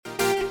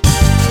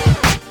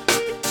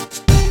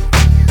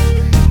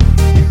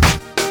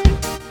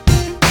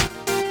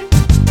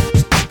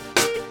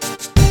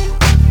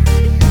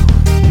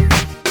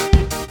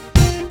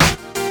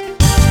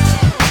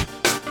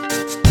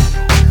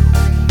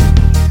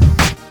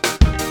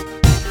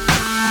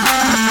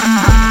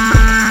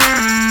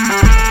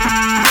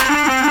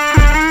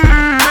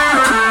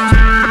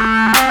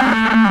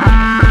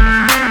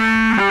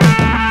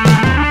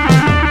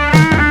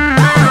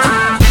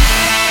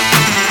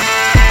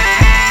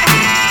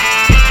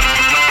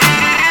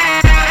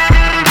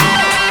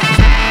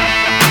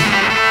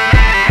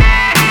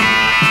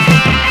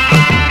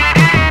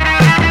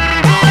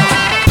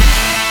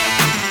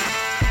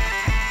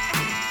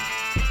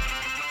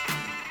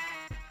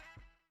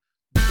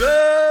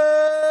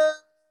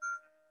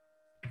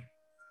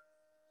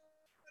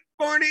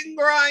morning,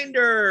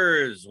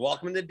 grinders.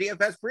 Welcome to the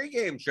DFS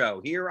pregame show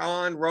here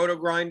on Roto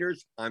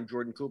Grinders. I'm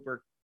Jordan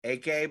Cooper,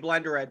 aka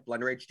Blender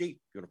HD. If you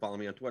want to follow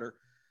me on Twitter.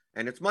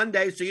 And it's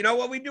Monday, so you know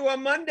what we do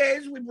on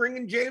Mondays? We bring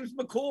in James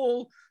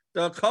McCool,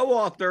 the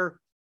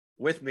co-author,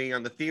 with me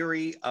on the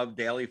theory of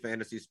daily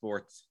fantasy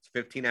sports. It's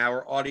a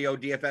 15-hour audio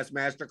DFS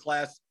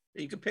masterclass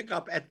that you can pick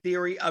up at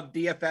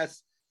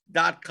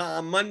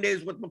theoryofdfs.com.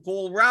 Mondays with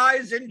McCool.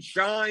 Rise and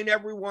shine,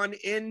 everyone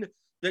in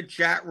the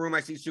chat room.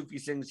 I see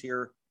Suki Singh's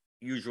here.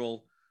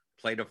 Usual.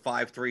 Played a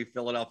 5-3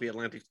 Philadelphia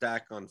Atlantic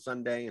stack on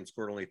Sunday and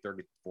scored only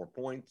 34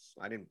 points.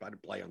 I didn't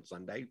play on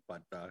Sunday,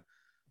 but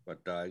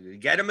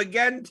get him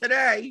again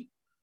today.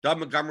 Doug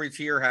Montgomery's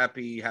here.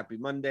 Happy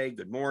Monday.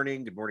 Good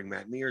morning. Good morning,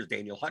 Matt Mears,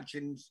 Daniel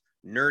Hutchins,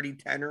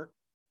 Nerdy Tenor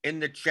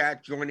in the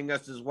chat joining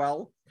us as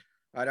well.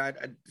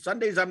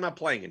 Sundays, I'm not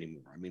playing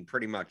anymore. I mean,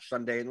 pretty much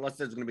Sunday, unless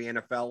there's going to be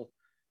NFL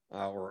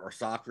or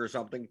soccer or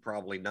something,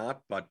 probably not.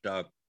 But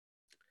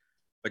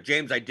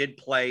James, I did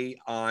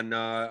play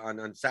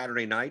on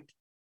Saturday night.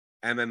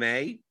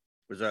 MMA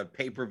was a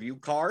pay-per-view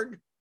card,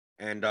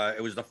 and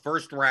it was the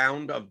first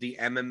round of the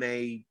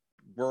MMA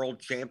World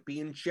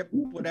Championship,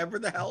 whatever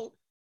the hell.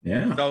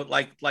 Yeah. So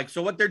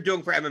so what they're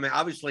doing for MMA,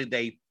 obviously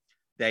they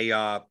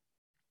don't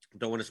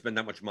want to spend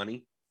that much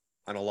money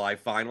on a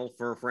live final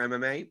for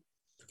MMA.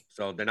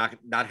 So they're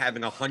not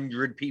having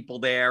 100 people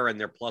there and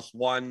they're plus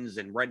ones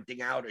and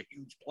renting out a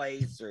huge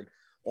place and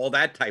all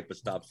that type of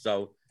stuff.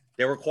 So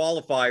there were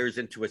qualifiers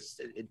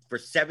for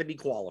 70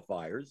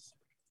 qualifiers.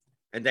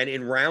 And then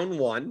in round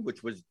one,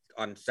 which was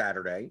on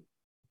Saturday,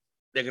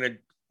 they're going to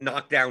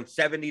knock down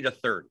 70 to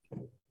 30.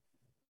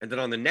 And then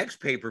on the next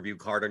pay-per-view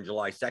card on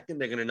July 2nd,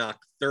 they're going to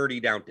knock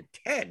 30 down to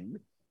 10.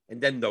 And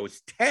then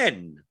those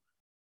 10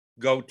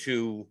 go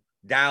to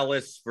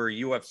Dallas for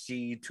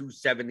UFC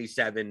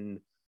 277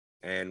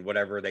 and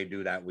whatever they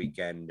do that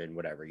weekend and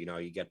whatever. You know,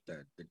 you get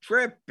the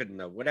trip and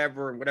the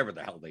whatever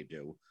the hell they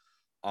do.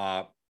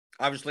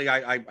 Obviously,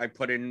 I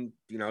put in,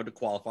 to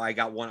qualify. I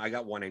got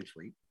one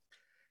entry.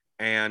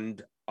 And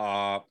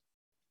because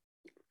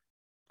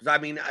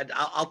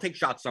I'll take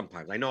shots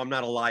sometimes. I know I'm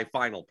not a live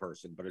final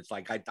person, but it's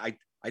like I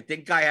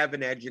think I have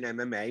an edge in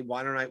MMA.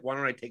 Why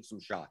don't I take some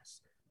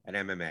shots at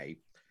MMA?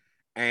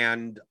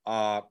 And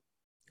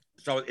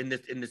so in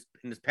this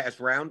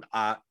past round,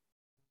 the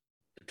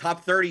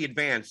top 30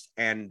 advanced,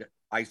 and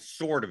I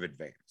sort of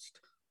advanced.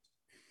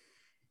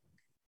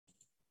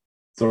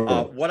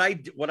 What I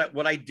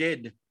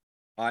did,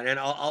 and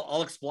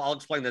I'll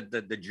explain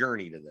the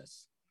journey to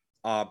this.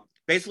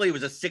 Basically, it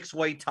was a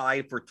 6-way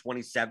tie for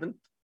 27th.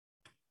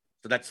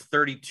 So that's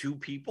 32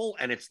 people,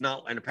 and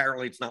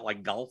apparently it's not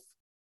like golf,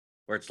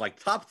 where it's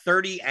like top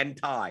 30 and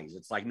ties.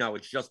 It's like, no,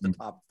 it's just the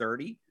top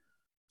 30.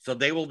 So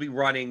they will be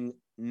running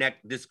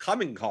this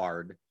coming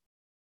card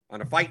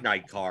on a fight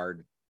night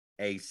card,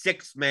 a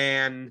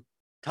 6-man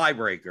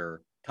tiebreaker,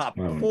 top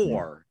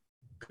 4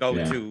 go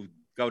to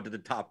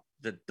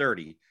the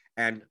 30.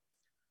 And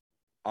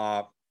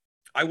I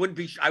wouldn't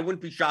be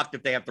shocked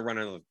if they have to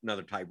run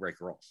another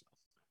tiebreaker also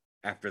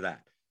after that,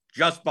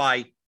 just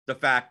by the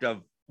fact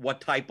of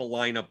what type of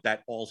lineup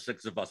that all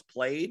 6 of us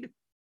played.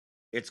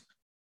 It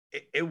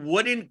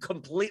wouldn't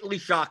completely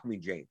shock me,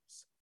 James.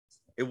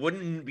 It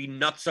wouldn't be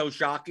not so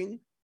shocking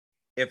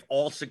if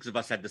all 6 of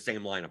us had the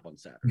same lineup on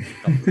Saturday.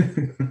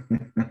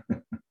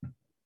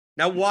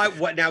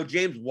 Now,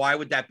 James, why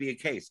would that be a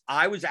case?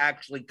 I was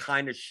actually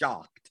kind of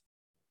shocked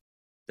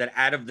that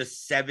out of the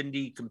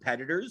 70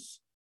 competitors,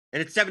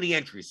 and it's 70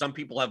 entries, some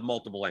people have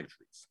multiple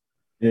entries.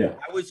 Yeah.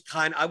 I was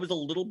a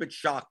little bit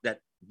shocked that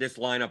this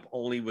lineup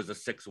only was a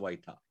 6-way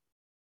tie.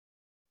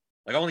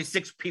 Like only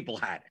 6 people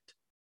had it.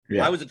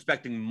 Yeah. I was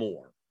expecting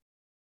more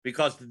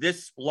because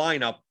this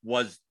lineup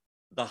was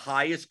the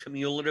highest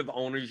cumulative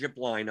ownership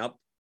lineup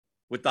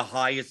with the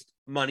highest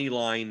money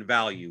line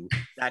value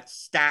that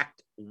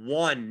stacked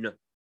one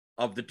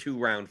of the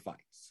 2-round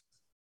fights.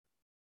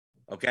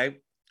 Okay.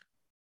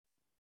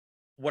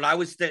 What I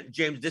was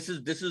James, this is,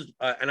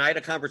 and I had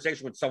a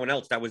conversation with someone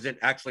else that was in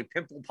actually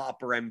Pimple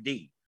Popper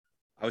MD.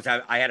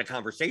 I had a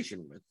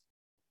conversation with,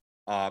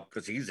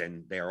 because he's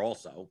in there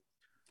also,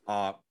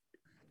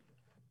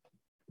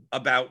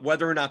 about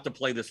whether or not to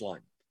play this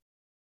line.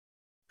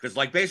 Because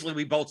basically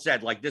we both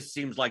said this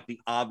seems like the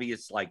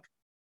obvious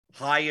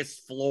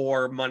highest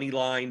floor money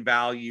line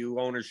value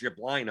ownership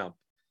lineup,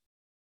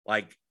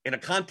 in a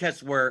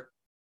contest where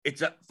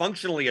it's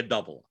functionally a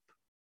double up,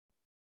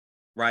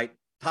 right?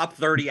 Top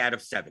 30 out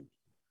of 70,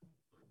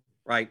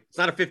 right? It's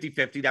not a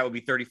 50-50. That would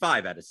be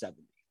 35 out of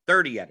 70,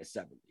 30 out of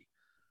 70.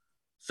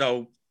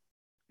 So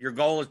your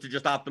goal is to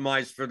just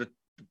optimize to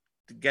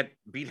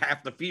beat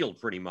half the field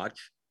pretty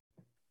much.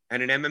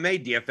 And in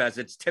MMA DFS,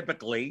 it's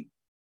typically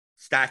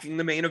stacking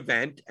the main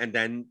event and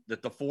then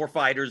the 4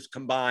 fighters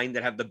combined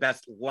that have the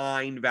best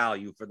line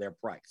value for their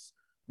price.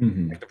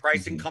 Mm-hmm. If the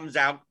pricing comes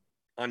out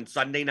on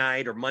Sunday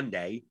night or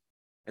Monday,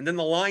 and then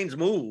the lines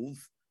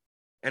move,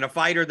 and a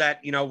fighter that,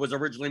 was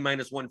originally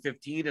minus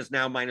 115 is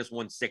now minus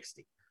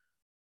 160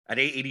 at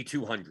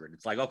 8,200.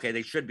 It's like, okay,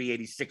 they should be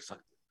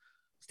 8,600.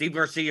 Steve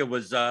Garcia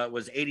was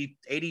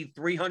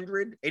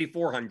 8,300,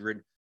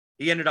 8,400.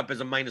 he ended up as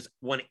a minus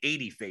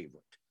 180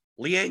 favorite.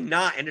 Liang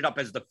Na ended up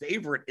as the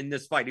favorite in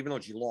this fight, even though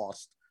she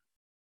lost.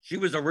 She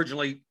was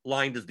originally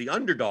lined as the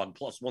underdog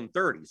plus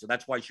 130. So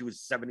that's why she was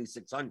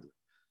 7,600.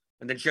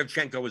 And then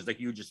Shevchenko was the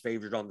hugest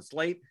favorite on the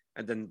slate.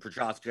 And then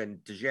Prochaska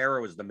and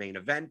Teixeira was the main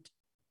event.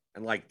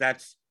 And like,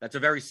 that's a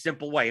very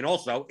simple way. And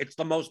also it's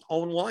the most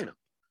owned lineup,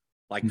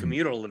 like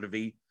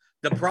cumulatively.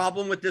 The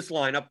problem with this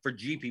lineup for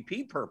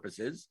GPP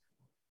purposes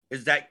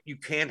is that you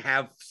can't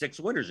have 6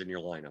 winners in your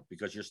lineup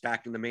because you're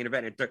stacking the main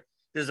event.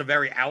 There's a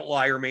very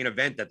outlier main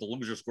event that the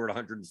loser scored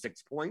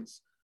 106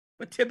 points,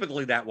 but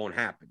typically that won't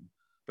happen.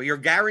 But you're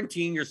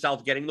guaranteeing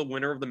yourself getting the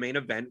winner of the main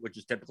event, which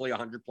is typically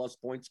 100 plus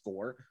point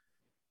score.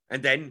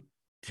 And then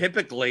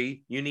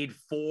typically you need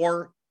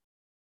 4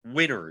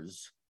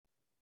 winners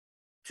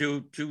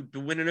to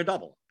win in a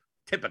double.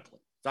 Typically,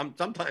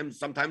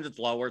 sometimes it's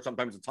lower,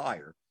 sometimes it's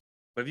higher.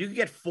 But if you can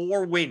get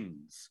 4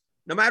 wins,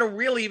 no matter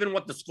really even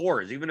what the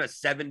score is, even a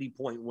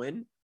 70-point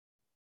win,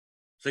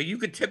 so you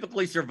could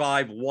typically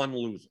survive 1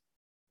 loser.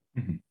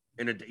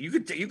 You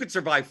could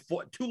survive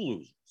 2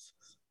 losers,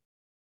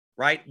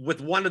 right?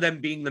 With one of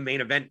them being the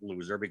main event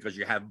loser because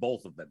you have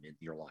both of them in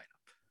your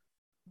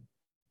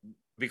lineup.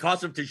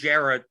 Because of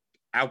Teixeira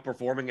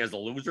outperforming as a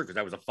loser, because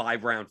that was a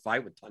 5-round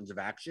fight with tons of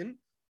action.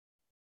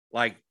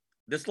 Like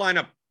this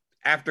lineup,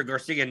 after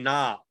Garcia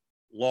Na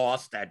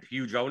lost at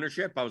huge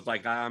ownership, I was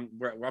like, I'm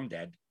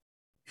dead,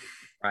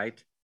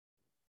 right?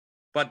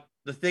 But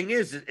the thing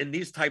is, in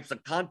these types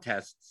of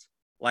contests,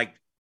 like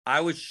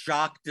I was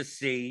shocked to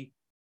see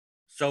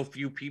so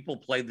few people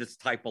play this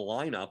type of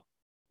lineup.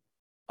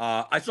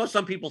 I saw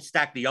some people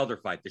stack the other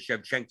fight, the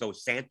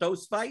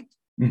Shevchenko-Santos fight,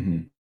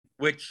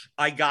 which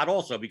I got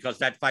also because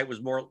that fight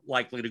was more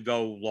likely to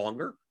go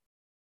longer.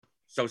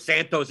 So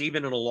Santos,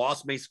 even in a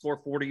loss, may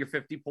score 40 or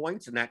 50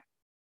 points, and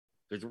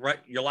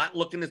you're not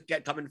looking to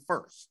get coming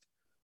first.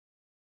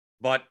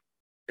 But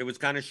it was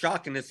kind of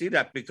shocking to see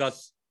that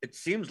because it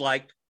seems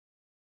like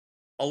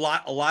a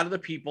lot of the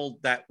people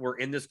that were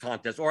in this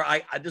contest, or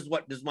this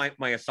is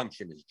my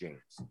assumption is, James,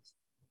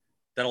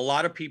 that a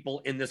lot of people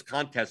in this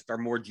contest are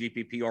more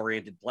GPP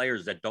oriented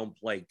players that don't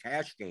play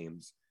cash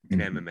games in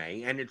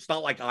MMA. And it's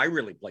not like I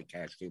really play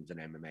cash games in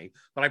MMA,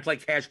 but I play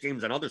cash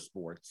games in other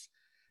sports.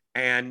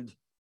 And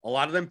a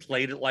lot of them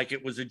played it like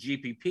it was a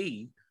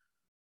GPP,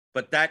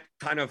 but that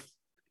kind of,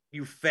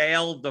 you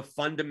fail the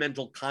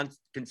fundamental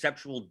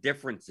conceptual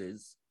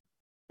differences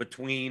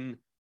between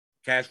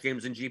cash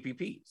games and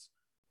GPPs.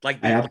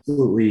 Like I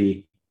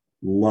absolutely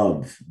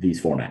love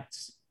these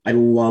formats. I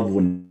love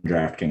when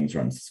DraftKings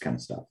runs this kind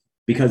of stuff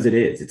because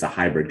it's a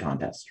hybrid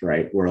contest,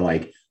 right? Where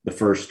like the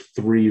first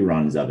 3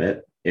 runs of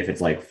it, if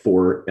it's like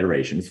 4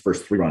 iterations,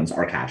 first 3 runs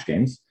are cash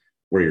games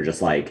where you're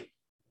just like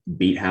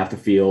beat half the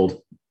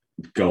field,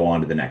 go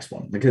on to the next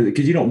one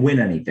because you don't win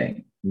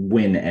anything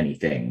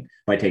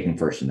by taking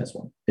first in this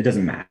one. It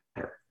doesn't matter.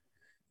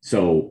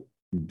 So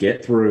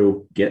get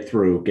through.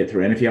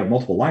 And if you have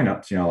multiple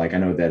lineups, like I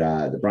know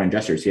that the Brian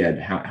Jesters, he had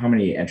how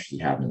many entries he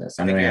had in this?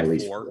 I know he had at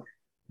least 4.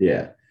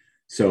 Yeah.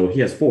 So he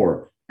has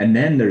 4. And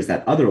then there's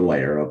that other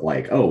layer of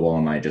like, oh, well,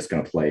 am I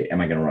going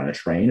to run a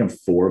train of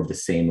 4 of the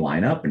same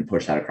lineup and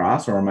push that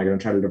across? Or am I going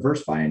to try to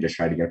diversify and just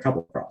try to get a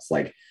couple across?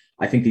 Like,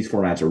 I think these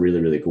formats are really,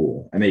 really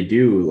cool. And they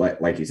do,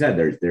 like you said,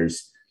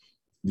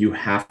 you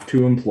have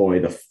to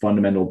employ the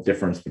fundamental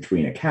difference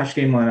between a cash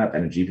game lineup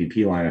and a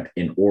GPP lineup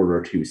in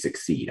order to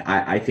succeed.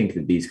 I think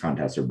that these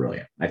contests are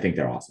brilliant. I think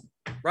they're awesome.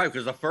 Right,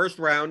 because the first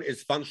round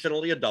is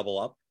functionally a double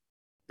up.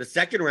 The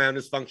second round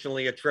is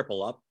functionally a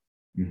triple up.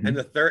 And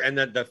the third, and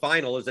the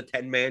final is a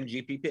 10-man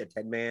GPP, a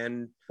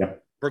 10-man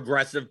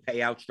progressive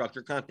payout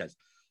structure contest.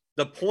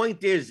 The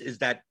point is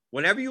that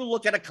whenever you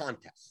look at a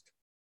contest,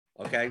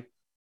 okay,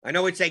 I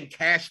know it's saying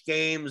cash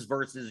games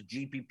versus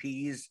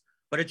GPPs,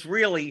 but it's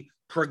really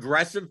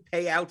progressive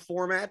payout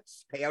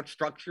formats, payout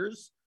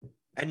structures,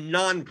 and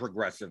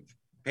non-progressive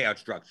payout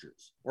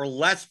structures, or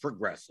less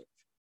progressive.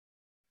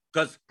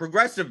 Because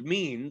progressive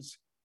means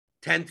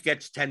 10th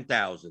gets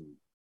 10,000,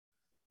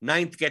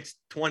 9th gets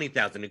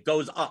 20,000. It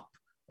goes up.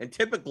 And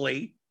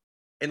typically,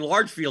 in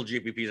large field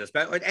GPPs,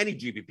 especially any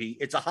GPP,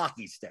 it's a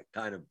hockey stick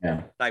kind of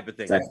type of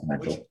thing.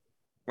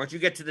 Once you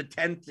get to the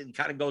 10th, it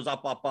kind of goes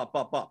up, up, up,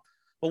 up, up.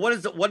 But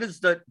what does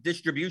the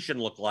distribution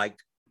look like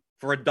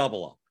for a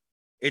double up?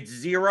 It's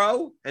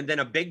 0 and then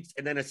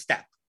a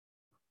step.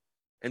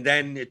 And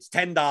then it's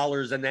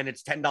 $10 and then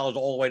it's $10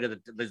 all the way to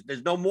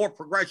there's no more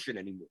progression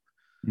anymore.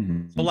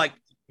 So like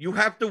you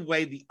have to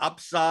weigh the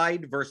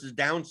upside versus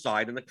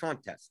downside in the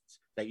contests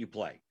that you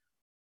play.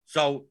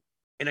 So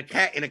in a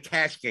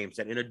cash game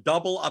set, in a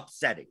double up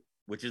setting,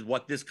 which is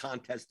what this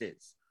contest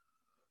is,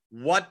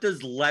 what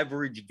does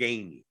leverage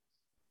gain you?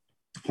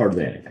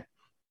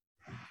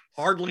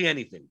 Hardly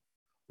anything.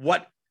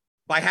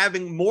 By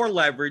having more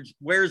leverage,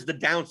 where's the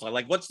downside?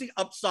 Like, what's the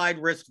upside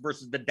risk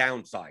versus the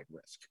downside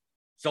risk?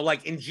 So,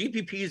 like in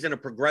GPPs in a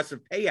progressive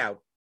payout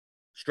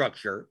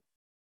structure,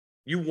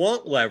 you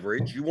want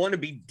leverage. You want to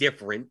be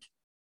different,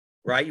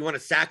 right? You want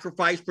to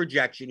sacrifice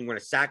projection. You want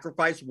to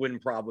sacrifice win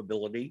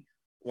probability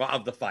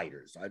of the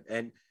fighters.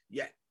 And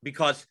yeah,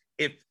 because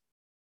if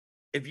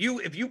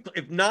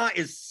if Na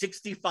is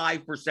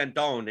 65%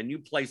 owned and you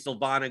play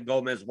Silvana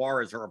Gomez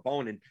Juarez, her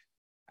opponent,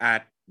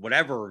 at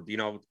whatever,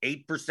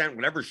 8%,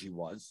 whatever she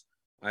was,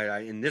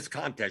 in this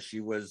contest, she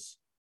was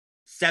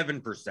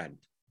 7%.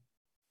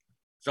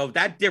 So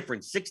that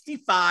difference,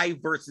 65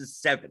 versus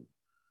 7.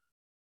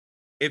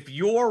 If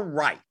you're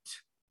right,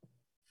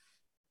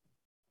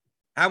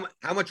 how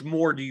much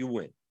more do you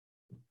win?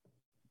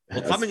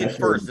 Well, coming in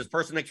first, this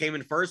person that came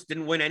in first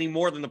didn't win any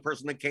more than the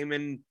person that came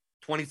in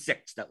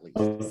 26th, at least.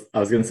 I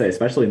was going to say,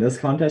 especially in this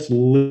contest,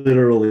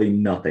 literally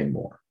nothing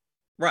more.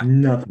 Right.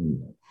 Nothing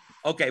more.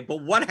 Okay,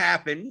 but what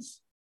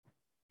happens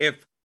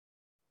if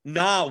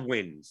Na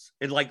wins?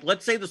 And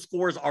let's say the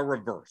scores are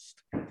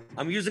reversed.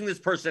 I'm using this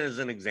person as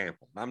an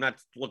example. I'm not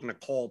looking to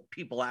call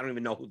people. I don't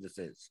even know who this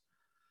is.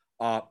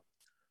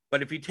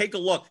 But if you take a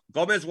look,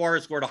 Gomez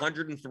Juarez scored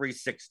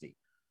 103.60.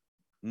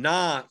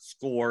 Na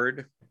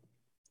scored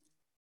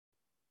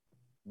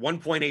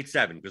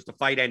 1.87 because the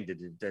fight ended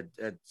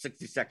at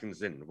 60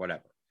 seconds in,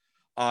 whatever.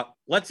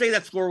 Let's say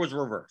that score was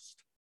reversed.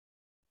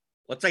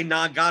 Let's say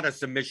Na got a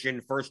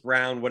submission first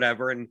round,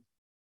 whatever,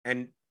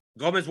 and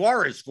Gomez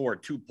Juarez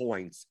scored 2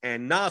 points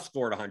and Na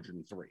scored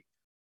 103.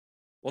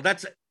 Well,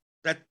 that's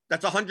a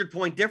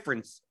 100-point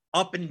difference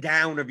up and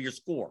down of your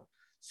score.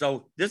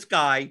 So this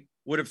guy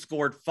would have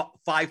scored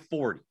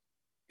 540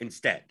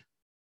 instead,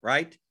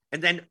 right?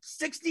 And then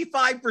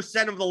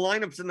 65% of the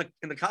lineups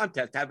in the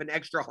contest have an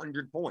extra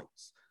 100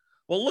 points.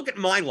 Well, look at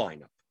my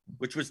lineup,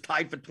 which was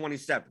tied for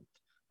 27th.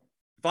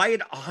 If I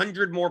had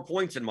 100 more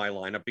points in my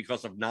lineup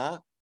because of Na,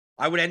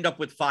 I would end up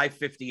with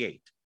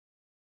 558.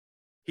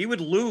 He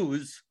would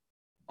lose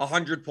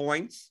 100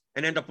 points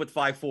and end up with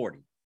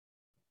 540.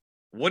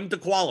 Wouldn't have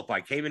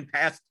qualified, wouldn't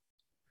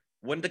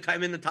have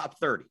come in the top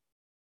 30.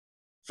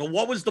 So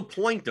what was the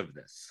point of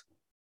this?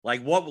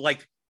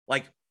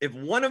 If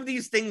one of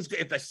these things,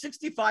 if a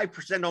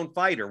 65% owned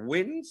fighter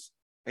wins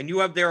and you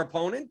have their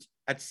opponent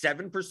at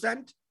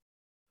 7%,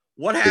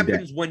 what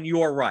happens when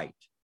you're right?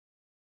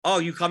 Oh,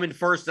 you come in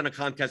first in a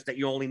contest that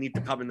you only need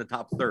to come in the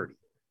top 30.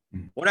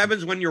 What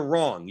happens when you're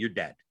wrong? You're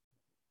dead.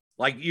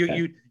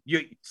 You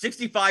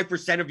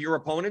 65% of your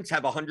opponents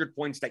have 100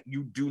 points that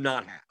you do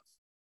not have.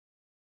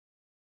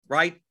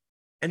 Right?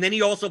 And then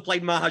he also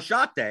played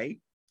Mahashate,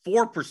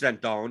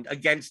 4% owned,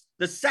 against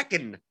the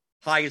second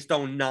highest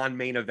owned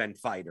non-main event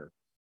fighter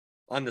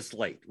on the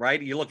slate,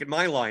 right? You look at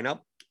my lineup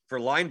for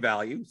line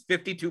value,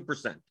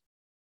 52%.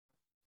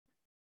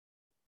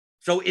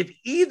 So if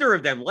either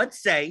of them,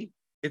 let's say,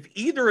 if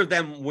either of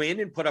them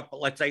win and put up,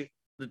 let's say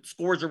the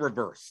scores are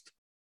reversed.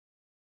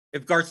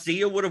 If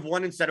Garcia would have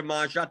won instead of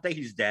Mahashate,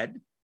 he's dead.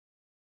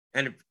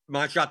 And if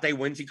Mahashate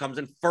wins, he comes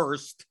in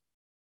first,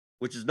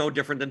 which is no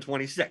different than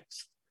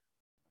 26th.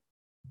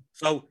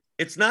 So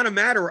it's not a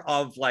matter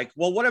of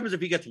well, what happens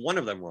if he gets one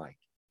of them right?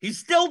 He's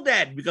still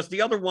dead because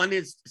the other one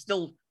is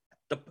still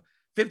the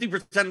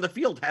 50% of the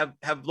field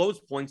have those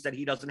points that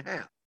he doesn't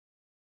have.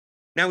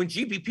 Now in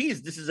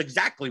GPPs, this is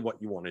exactly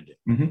what you want to do.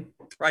 Mm-hmm.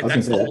 Right?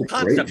 That's the whole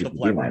concept of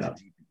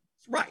leverage.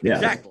 Right, yeah,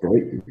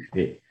 exactly.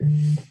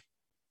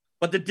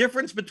 But the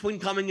difference between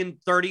coming in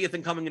 30th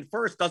and coming in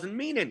first doesn't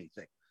mean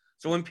anything.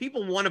 So when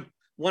people want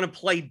to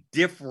play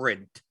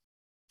different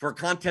for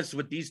contests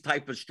with these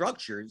type of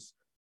structures,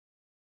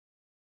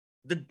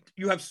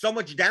 you have so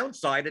much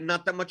downside and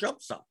not that much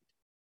upside.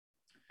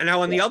 And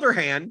now on the other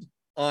hand,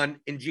 in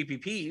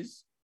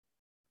GPPs,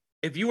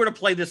 if you were to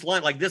play this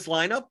line, like this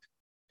lineup,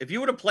 if you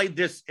were to play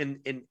this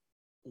in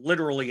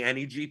literally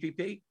any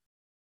GPP,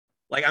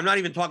 I'm not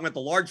even talking about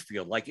the large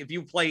field. If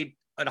you played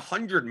at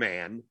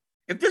 100-man,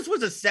 if this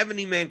was a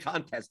 70-man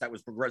contest that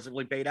was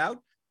progressively paid out,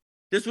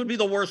 this would be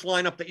the worst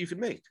lineup that you could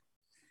make.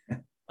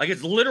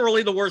 It's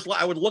literally the worst.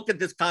 I would look at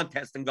this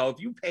contest and go, if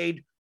you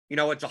paid,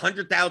 it's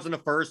 100,000 a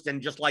first,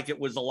 and just like it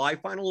was a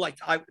live final,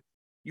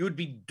 you would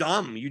be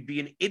dumb. You'd be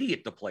an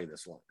idiot to play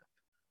this lineup,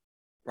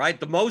 right?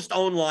 The most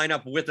owned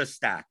lineup with a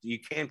stack, you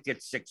can't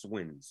get 6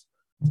 wins.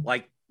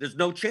 There's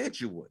no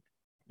chance you would.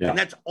 Yeah. And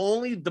that's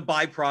only the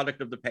byproduct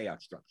of the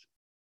payout structure.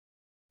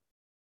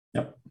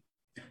 Yep.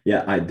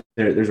 Yeah,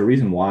 there's a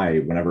reason why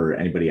whenever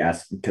anybody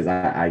asks, because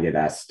I get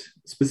asked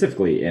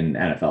specifically in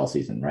NFL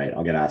season, right?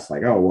 I'll get asked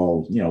oh,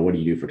 well, what do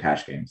you do for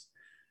cash games?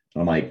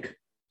 And I'm like,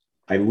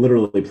 I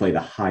literally play the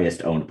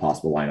highest owned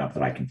possible lineup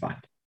that I can find.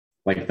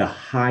 The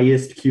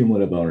highest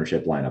cumulative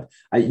ownership lineup.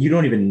 You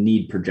don't even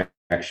need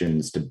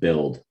projections to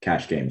build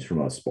cash games for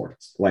most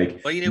sports. We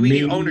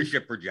need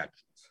ownership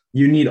projections.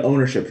 You need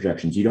ownership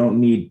projections. You don't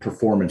need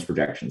performance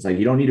projections.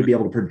 You don't need to be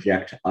able to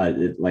project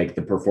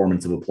the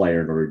performance of a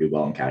player in order to do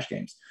well in cash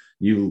games.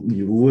 You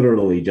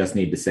literally just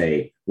need to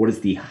say, what is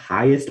the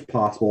highest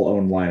possible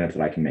owned lineup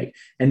that I can make?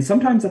 And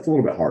sometimes that's a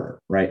little bit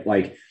harder, right?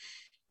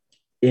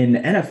 In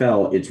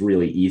NFL, it's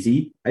really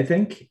easy, I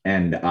think.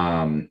 And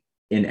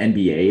in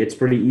NBA, it's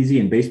pretty easy.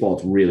 In baseball,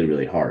 it's really,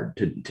 really hard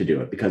to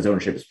do it because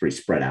ownership is pretty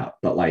spread out.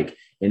 But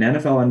in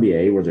NFL,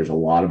 NBA, where there's a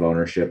lot of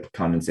ownership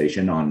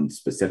condensation on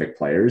specific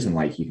players,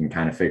 and you can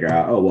kind of figure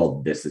out, oh,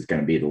 well, this is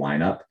going to be the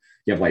lineup.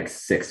 You have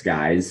 6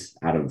 guys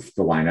out of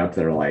the lineup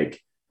that are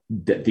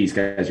these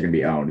guys are going to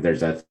be owned.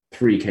 There's a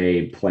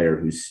 3K player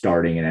who's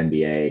starting in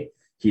NBA.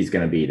 He's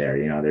going to be there.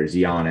 You know, there's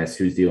Giannis,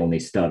 who's the only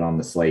stud on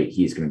the slate.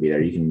 He's going to be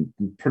there. You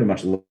can pretty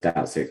much list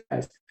out 6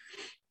 guys,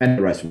 and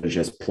the rest of it is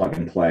just plug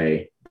and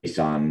play based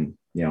on,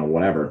 you know,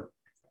 whatever.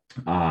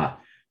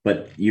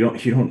 But you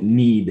don't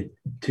need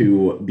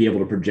to be able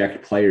to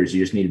project players.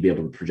 You just need to be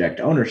able to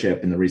project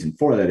ownership. And the reason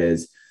for that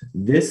is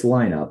this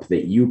lineup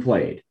that you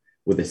played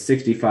with a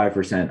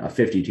 65%, a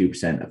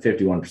 52%, a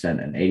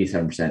 51%, an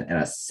 87%, and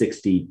a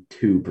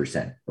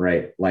 62%,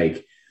 right?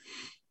 Like,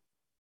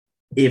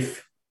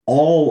 if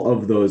all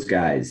of those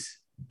guys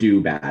do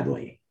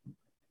badly,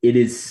 it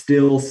is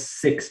still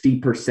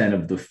 60%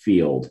 of the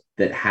field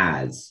that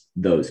has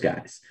those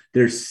guys.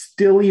 There's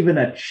still even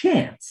a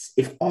chance,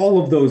 if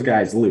all of those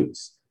guys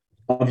lose,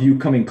 of you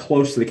coming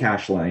close to the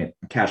cash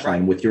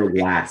line with your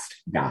last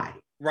guy.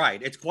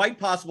 Right. It's quite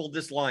possible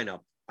this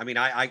lineup. I mean,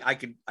 I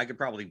could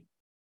probably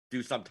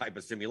do some type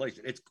of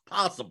simulation. It's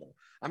possible.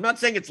 I'm not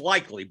saying it's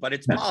likely, but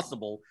it's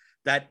possible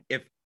that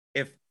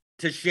if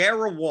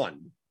Teixeira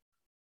won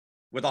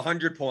with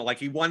 100 points, like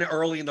he won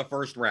early in the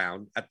first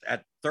round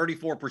at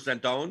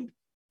 34% owned,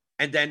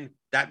 and then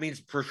that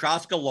means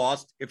Prochaska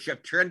lost, if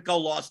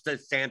Shevchenko lost to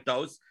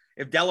Santos,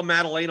 if Della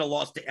Maddalena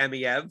lost to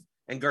Emiev,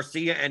 and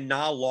Garcia and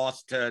Na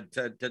lost to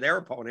their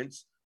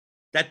opponents,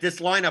 that this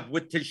lineup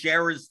with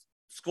Teixeira's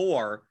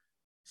score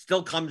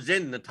still comes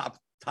in the top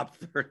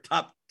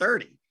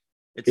 30.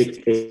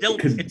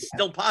 It's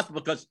still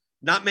possible because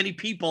not many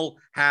people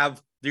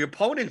have the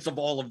opponents of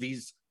all of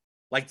these.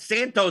 Like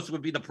Santos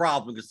would be the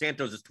problem because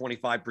Santos is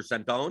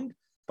 25% owned,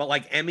 but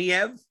like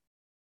Emiev,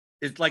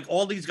 it's like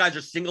all these guys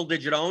are single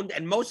digit owned,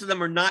 and most of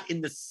them are not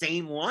in the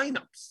same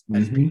lineups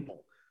as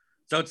people.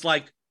 So it's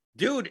like,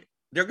 dude,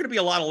 there are going to be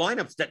a lot of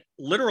lineups that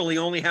literally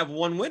only have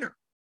one winner.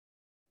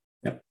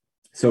 Yep.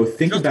 So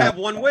think just about have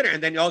one winner,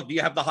 and then do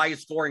you have the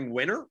highest scoring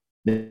winner?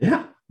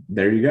 Yeah,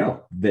 there you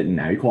go. Then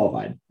now you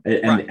qualified,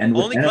 and right. and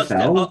with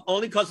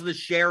only because of the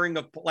sharing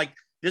of, like,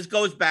 this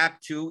goes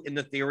back to, in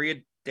the theory of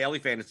daily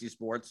fantasy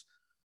sports,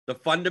 the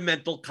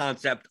fundamental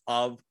concept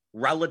of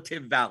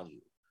relative value,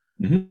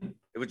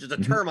 which is a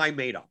term I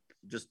made up.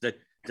 Just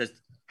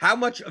how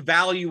much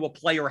value a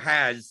player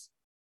has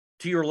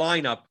to your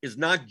lineup is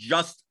not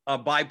just a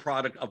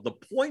byproduct of the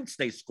points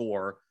they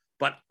score,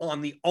 but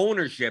on the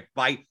ownership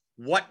by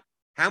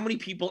how many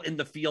people in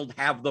the field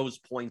have those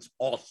points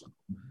also.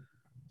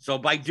 So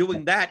by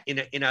doing that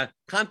in a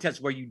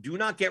contest where you do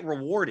not get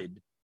rewarded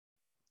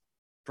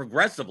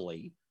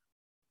progressively,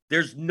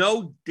 there's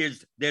no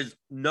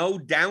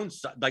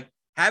downside. Like,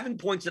 having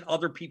points that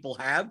other people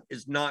have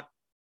is not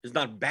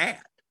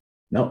bad.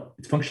 No,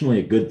 it's functionally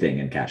a good thing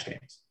in cash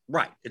games.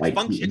 Right.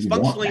 It's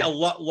functionally a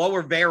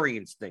lower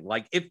variance thing.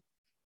 Like, if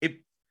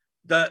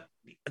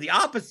the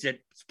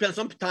opposite,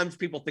 sometimes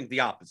people think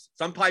the opposite.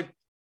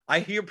 I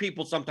hear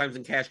people sometimes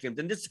in cash games,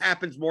 and this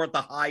happens more at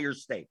the higher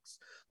stakes.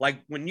 Like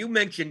when you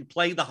mentioned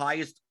play the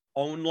highest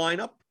owned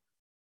lineup,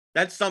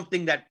 that's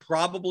something that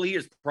probably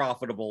is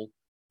profitable.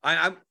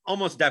 I'm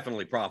almost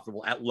definitely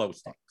profitable at low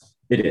stakes.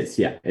 It is.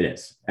 Yeah, it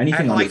is.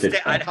 Anything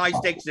at high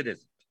stakes, it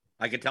isn't.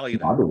 I can tell you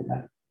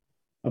that.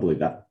 I believe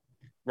that.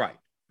 Right.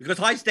 Because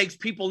high stakes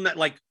people,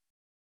 like,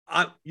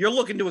 you're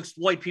looking to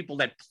exploit people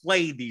that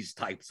play these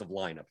types of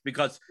lineups,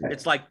 because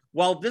it's like,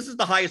 well, this is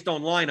the highest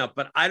owned lineup,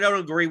 but I don't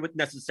agree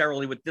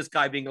necessarily with this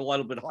guy being a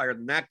little bit higher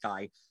than that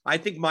guy. I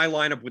think my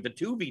lineup with the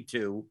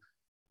 2v2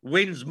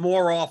 wins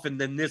more often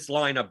than this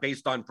lineup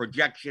based on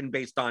projection,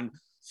 based on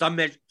some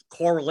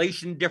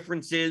correlation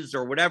differences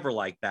or whatever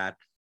like that,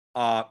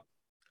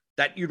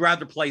 that you'd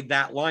rather play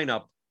that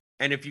lineup.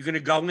 And if you're going to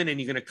go in and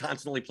you're going to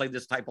constantly play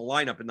this type of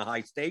lineup in the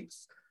high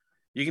stakes,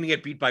 you're going to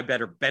get beat by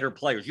better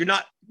players. You're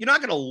not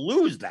going to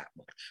lose that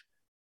much,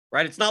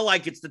 right? It's not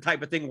like it's the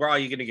type of thing where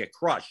you're going to get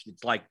crushed.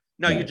 It's like,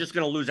 no, You're just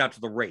going to lose out to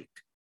the rake.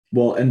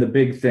 Well, and the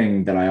big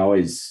thing that I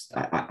always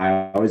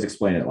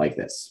explain it like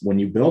this: when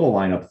you build a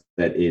lineup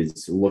that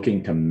is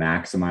looking to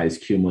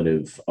maximize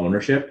cumulative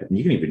ownership, and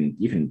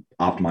you can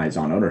optimize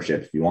on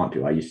ownership if you want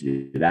to. I used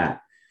to do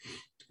that.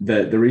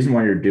 The reason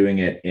why you're doing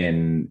it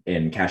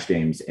in cash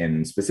games,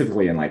 and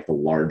specifically in like the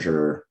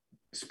larger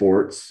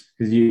sports,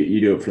 because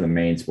you do it for the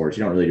main sports,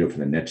 you don't really do it for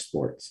the niche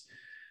sports,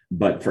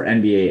 but for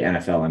NBA,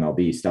 NFL,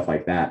 MLB, stuff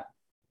like that,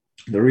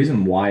 the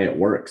reason why it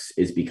works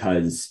is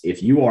because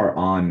if you're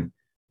on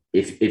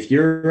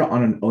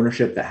an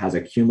ownership that has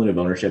a cumulative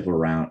ownership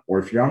around, or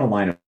if you're on a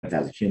lineup that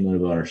has a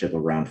cumulative ownership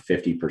around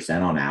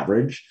 50% on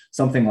average,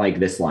 something like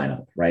this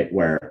lineup, right,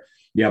 where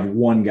you have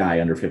one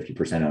guy under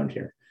 50% owned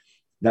here,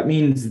 that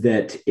means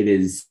that it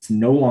is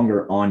no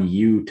longer on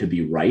you to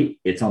be right.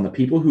 It's on the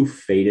people who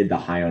faded the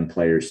high owned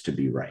players to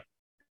be right.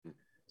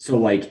 So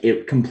like,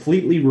 it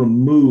completely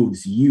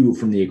removes you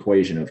from the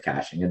equation of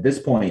cashing. At this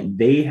point,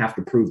 they have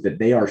to prove that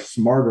they are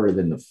smarter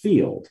than the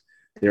field.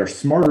 They are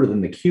smarter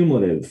than the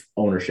cumulative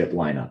ownership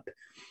lineup.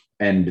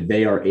 And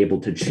they are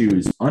able to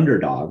choose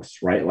underdogs,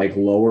 right? Like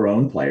lower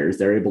owned players.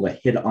 They're able to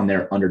hit on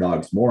their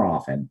underdogs more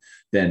often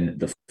than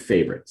the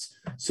favorites.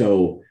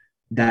 So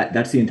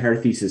that's the entire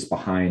thesis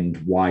behind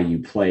why you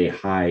play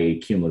high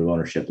cumulative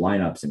ownership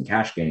lineups and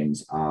cash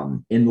games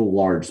in the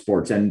large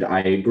sports. And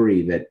I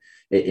agree that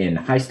in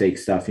high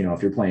stakes stuff, you know,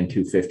 if you're playing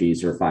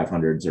 250s or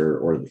 500s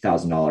or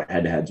 $1,000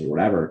 head to heads or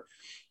whatever,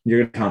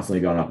 you're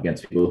constantly going up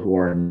against people who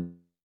are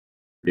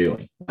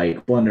doing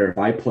like Blender. If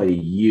I play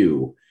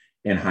you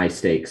in high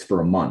stakes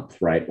for a month,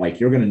 right? Like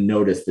you're going to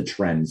notice the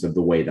trends of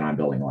the way that I'm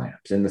building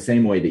lineups in the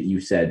same way that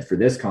you said for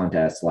this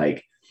contest,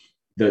 like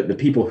the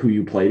people who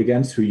you played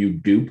against, who you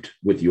duped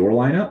with your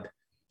lineup,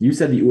 you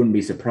said that you wouldn't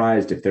be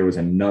surprised if there was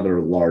another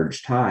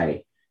large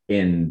tie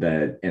in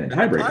the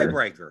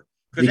tiebreaker.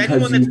 Because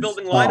anyone that's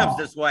building lineups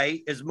this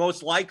way is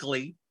most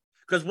likely,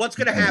 because what's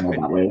going to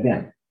happen? That way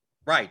again.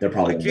 Right. They're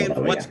probably like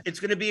James,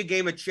 it's going to be a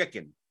game of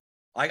chicken.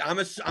 I'm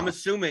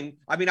assuming.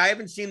 I mean, I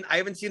haven't seen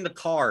the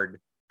card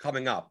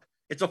coming up.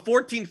 It's a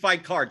 14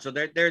 fight card, so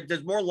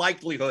there's more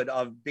likelihood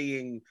of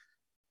being,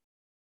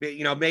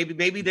 you know,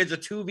 maybe there's a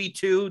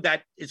 2v2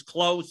 that is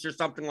close or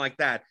something like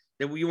that.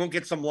 That you won't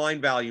get some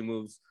line value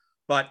moves,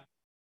 but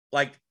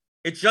like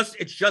it's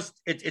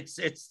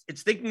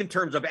thinking in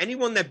terms of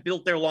anyone that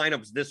built their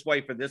lineups this way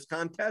for this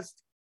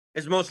contest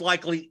is most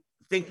likely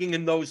thinking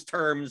in those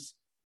terms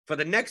for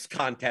the next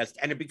contest,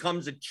 and it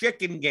becomes a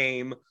chicken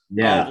game.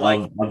 Yeah,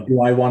 of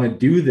do I want to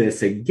do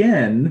this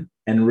again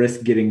and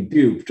risk getting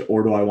duped,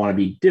 or do I want to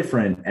be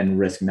different and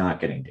risk not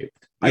getting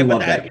duped? Yeah, I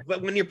love that.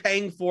 But when you're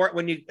paying for it,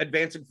 when you're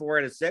advancing for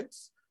it at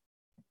 6,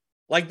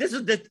 like this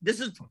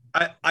is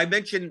I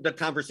mentioned the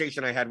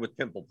conversation I had with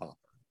Pimple Popper.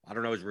 I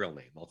don't know his real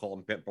name. I'll call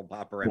him Pimple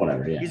Popper.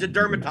 Whatever. Yeah. He's a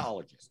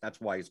dermatologist.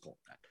 That's why he's called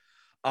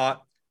that.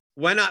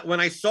 When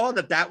I saw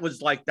that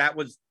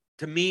was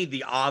to me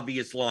the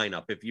obvious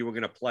lineup if you were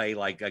going to play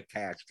like a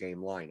cash game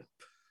lineup.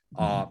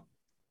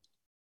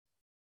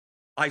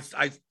 I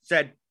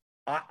said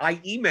I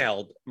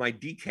emailed my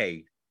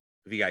DK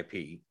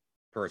VIP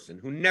person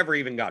who never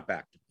even got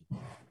back to me,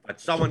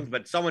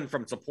 but someone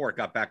from support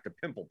got back to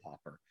Pimple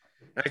Popper,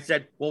 and I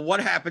said, well, what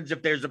happens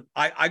if there's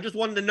I just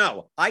wanted to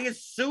know. I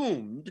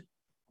assumed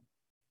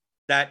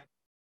that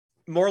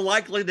more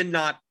likely than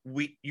not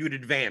you'd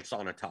advance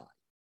on a tie,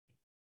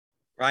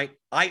 right?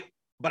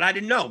 But I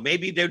didn't know.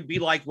 Maybe they'd be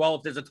like, well,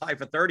 if there's a tie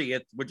for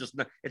 30th,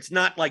 it's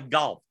not like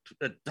golf,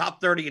 the top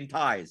 30 in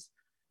ties.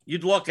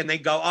 You'd look and they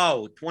go,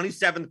 oh,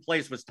 27th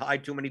place was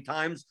tied too many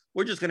times.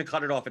 We're just going to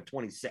cut it off at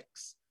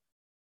 26,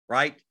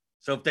 right?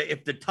 So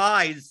if the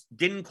ties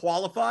didn't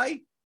qualify,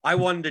 I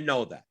wanted to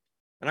know that.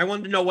 And I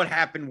wanted to know what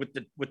happened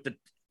with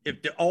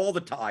all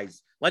the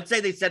ties. Let's say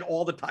they said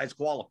all the ties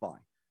qualify.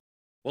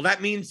 Well,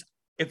 that means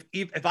if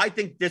I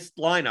think this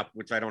lineup,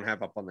 which I don't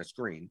have up on the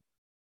screen,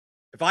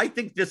 if I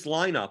think this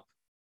lineup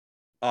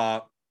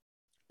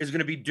is going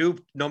to be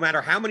duped, no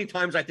matter how many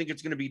times I think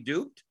it's going to be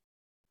duped,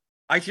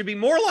 I should be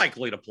more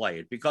likely to play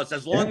it, because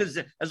as long as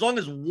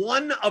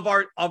one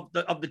of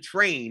the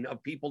train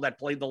of people that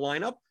played the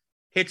lineup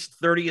hits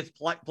 30th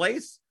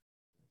place,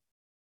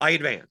 I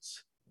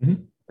advance,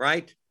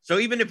 right? So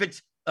even if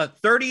it's a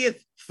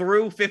 30th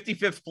through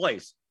 55th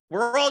place,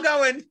 we're all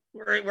going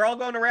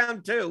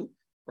around too,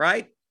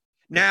 right?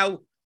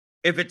 Now,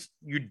 if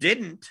you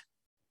didn't,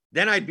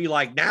 then I'd be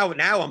like, now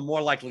I'm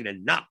more likely to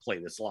not play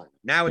this lineup.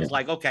 Now it's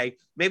like, okay,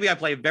 maybe I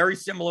play a very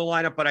similar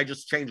lineup, but I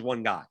just change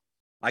one guy.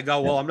 I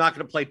go, well, I'm not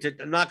going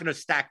to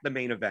stack the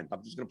main event.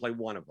 I'm just going to play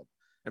one of them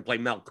and play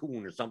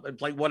McCool or something,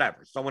 play whatever,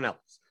 someone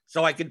else.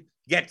 So I could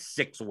get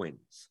 6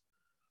 wins.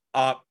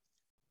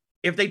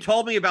 If they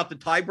told me about the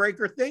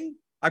tiebreaker thing,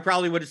 I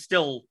probably would have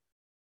still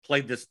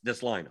played this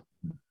lineup.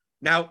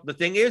 Now, the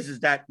thing is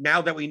that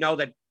now that we know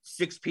that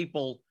 6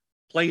 people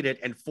played it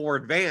and 4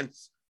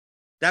 advanced,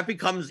 that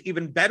becomes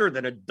even better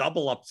than a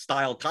double up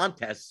style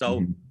contest.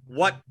 So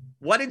what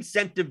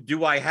incentive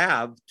do I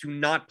have to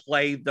not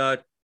play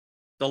the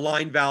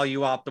line value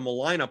optimal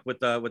lineup with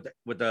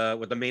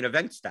the main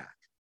event stack?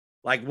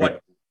 Like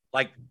what?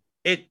 Like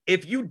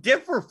if you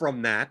differ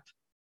from that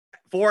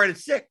 4 out of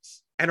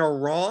 6 and are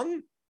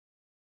wrong,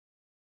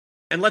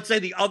 and let's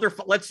say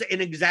let's say an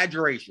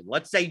exaggeration,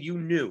 let's say you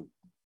knew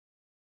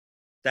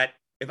that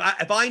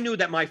if I knew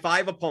that my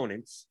 5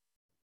 opponents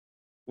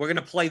were going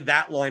to play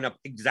that lineup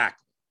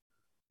exactly.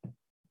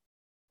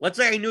 Let's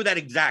say I knew that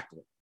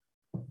exactly.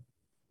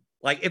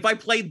 Like if I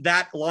played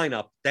that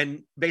lineup,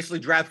 then basically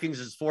DraftKings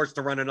is forced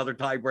to run another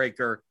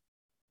tiebreaker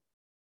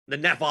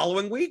the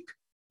following week.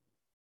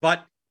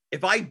 But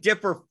if I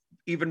differ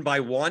even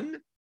by 1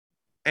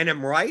 and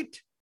am right,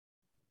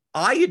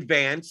 I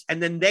advance,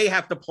 and then they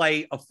have to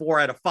play a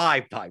 4 out of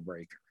 5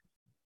 tiebreaker.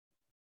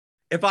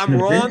 If I'm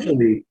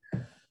wrong,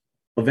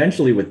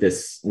 eventually with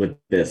this,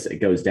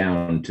 it goes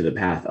down to the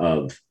path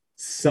of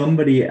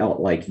somebody else.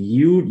 Like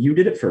you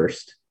did it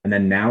first, and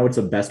then now it's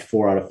a best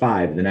 4 out of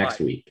 5 the next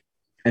week.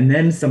 And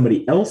then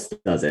somebody else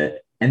does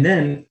it, and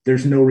then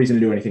there's no reason to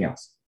do anything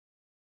else.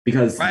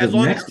 Because as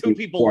long as 2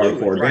 people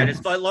lose, right?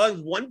 As long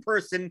as one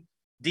person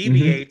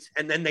deviates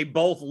and then they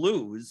both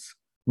lose,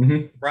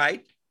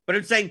 right? But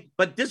I'm saying,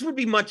 but this would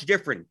be much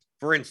different.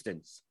 For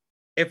instance,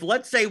 if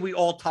let's say we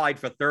all tied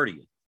for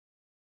 30th,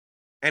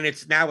 and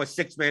it's now a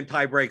 6-man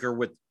tiebreaker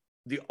with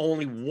the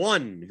only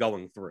one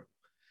going through.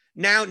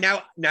 I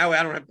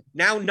don't have,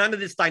 now none of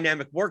this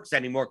dynamic works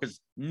anymore because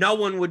no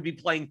one would be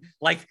playing.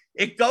 Like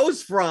it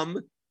goes from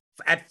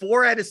at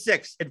 4 out of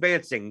 6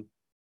 advancing,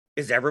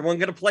 is everyone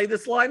going to play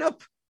this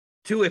lineup?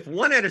 To if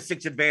 1 out of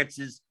 6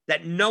 advances,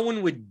 that no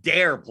one would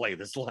dare play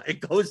this line. It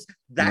goes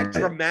that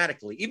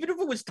dramatically. Even if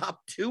it was top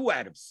 2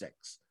 out of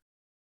 6,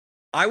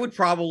 I would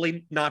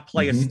probably not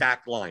play a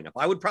stacked lineup.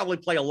 I would probably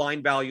play a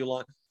line value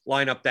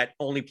lineup that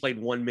only played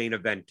 1 main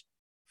event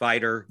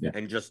fighter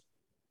and just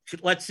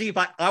let's see if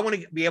I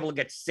want to be able to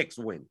get 6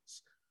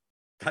 wins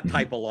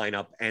type of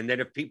lineup. And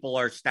then if people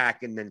are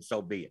stacking, then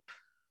so be it.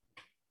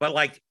 But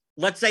like,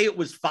 let's say it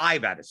was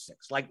 5 out of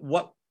 6. Like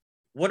what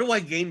do I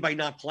gain by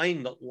not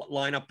playing the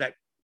lineup that,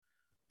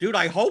 dude,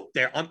 I hope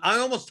there. I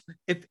almost,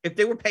 if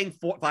they were paying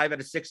 5 out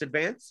of 6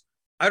 advance,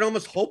 I'd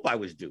almost hope I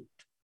was duped.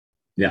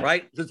 Yeah.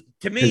 Right. Because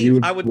to me,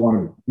 I would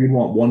want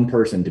one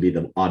person to be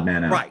the odd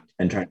man out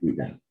and try to beat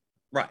them.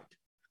 Right.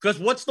 Because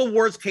what's the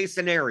worst case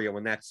scenario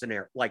in that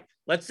scenario? Like,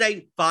 let's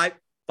say 5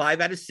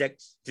 out of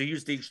 6, to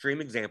use the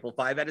extreme example,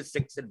 5 out of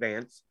 6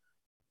 advance,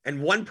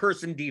 and 1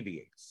 person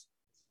deviates.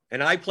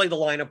 And I play the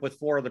lineup with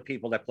 4 other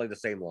people that play the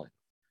same line.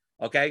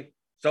 Okay.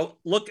 So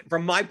look,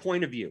 from my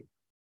point of view,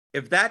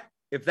 if that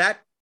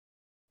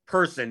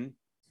person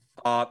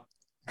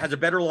has a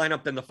better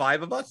lineup than the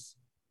 5 of us,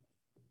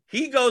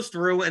 he goes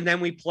through and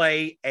then we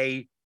play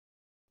a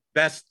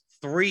best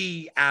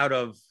 3 out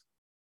of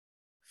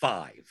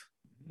 5,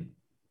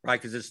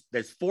 right? Because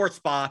there's 4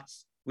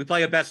 spots. We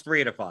play a best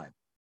 3 out of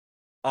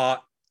 5.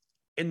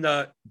 In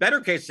the better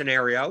case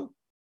scenario,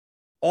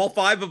 all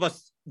 5 of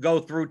us go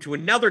through to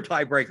another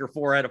tiebreaker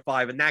 4 out of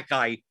 5, and that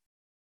guy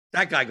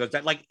goes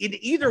that. Like in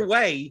either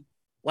way,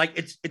 like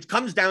it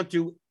comes down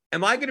to,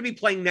 am I going to be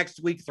playing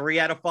next week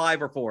 3 out of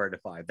 5 or 4 out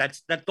of 5?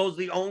 Those are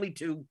the only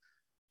two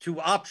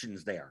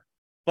options there.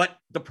 But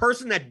the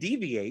person that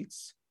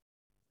deviates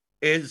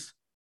is,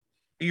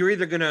 you're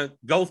either going to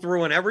go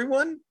through on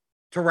everyone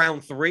to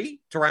round 3,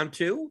 to round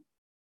 2,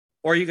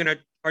 or are you going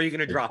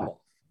to drop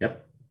off?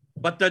 Yep.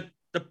 But the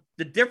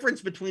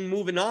difference between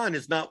moving on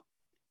is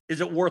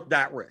it worth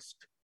that risk?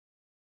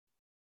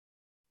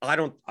 I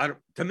don't,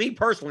 to me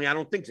personally, I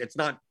don't think so.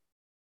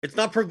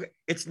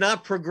 It's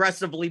not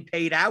progressively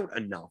paid out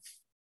enough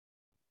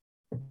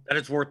that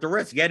it's worth the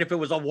risk. Yet if it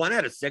was a 1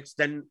 out of 6,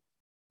 then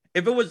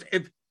do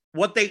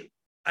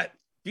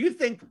you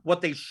think what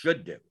they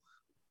should do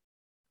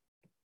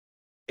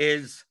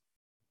is,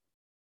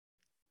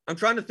 I'm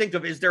trying to think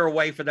of, is there a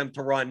way for them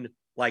to run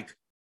like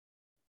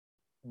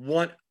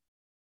a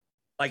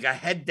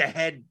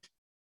head-to-head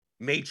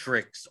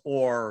matrix,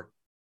 or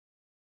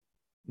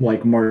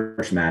like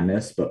March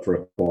Madness, but for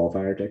a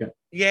qualifier ticket?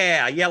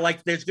 Yeah.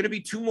 Like there's going to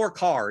be 2 more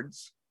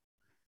cards,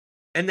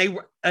 and they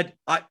run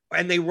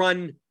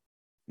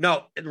 2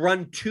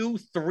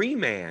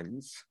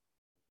 3-mans.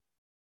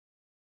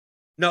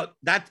 No,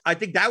 I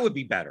think that would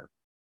be better.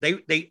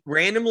 They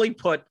randomly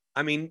put.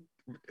 I mean,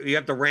 you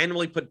have to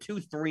randomly put 2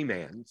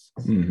 3-mans,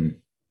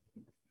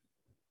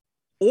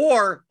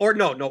 or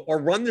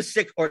run the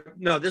 6. Or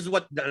no, this is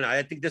what. No,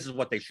 I think this is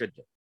what they should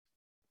do.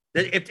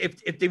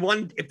 If they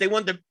want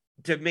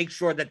to make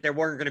sure that there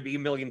weren't going to be a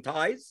million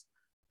ties,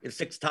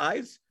 6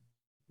 ties,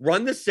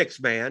 run the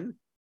 6-man.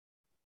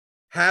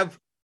 Have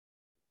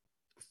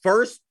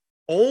first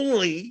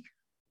only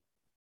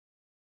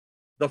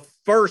the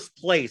first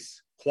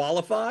place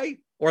qualify,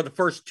 or the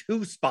first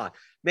 2 spots.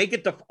 Make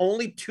it the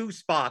only 2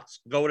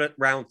 spots go to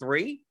round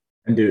 3,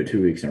 and do it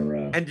 2 weeks in a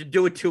row. And to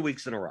do it 2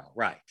 weeks in a row,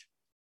 right?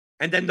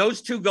 And then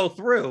those 2 go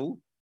through,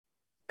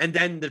 and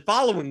then the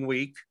following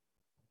week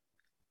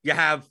you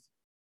have,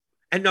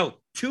 2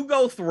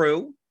 go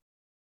through,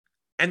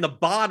 and the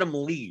bottom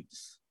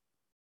leaves.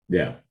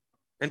 Yeah,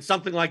 and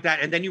something like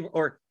that, and then you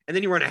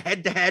run a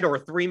head-to-head or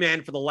a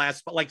 3-man for the last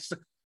spot, like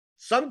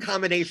some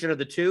combination of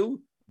the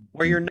 2.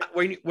 Where you're not,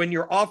 when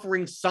you're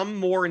offering some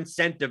more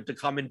incentive to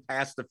come in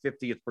past the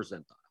 50th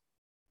percentile.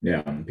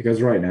 Yeah,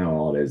 because right now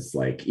all it is,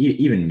 like,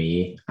 even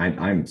me,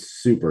 I'm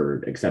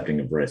super accepting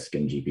of risk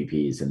in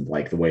GPPs, and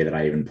like the way that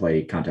I even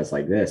play contests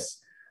like this,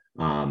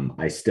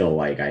 I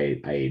still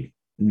I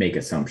make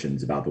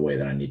assumptions about the way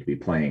that I need to be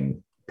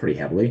playing pretty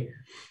heavily.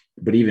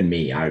 But even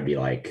me, I would be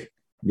like,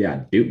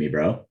 yeah, dupe me,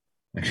 bro.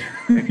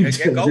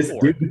 Go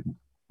for it.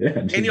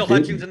 Yeah, Daniel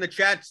Hutchings in the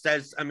chat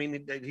says, I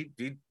mean,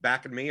 he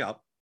backing me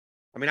up.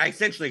 I mean, I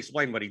essentially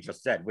explained what he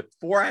just said. With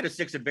 4 out of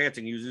 6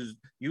 advancing, you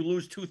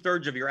lose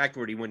 2/3 of your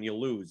equity when you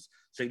lose.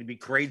 So you'd be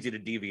crazy to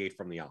deviate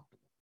from the optimal.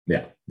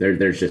 Yeah,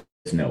 there's just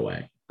no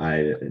way.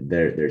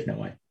 There's no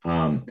way.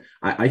 I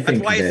think that's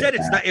why I said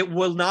it's not. It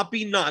will not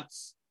be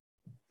nuts.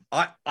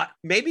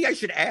 Maybe I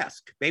should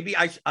ask. Maybe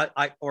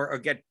or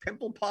get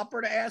Pimple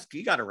Popper to ask.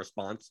 He got a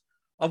response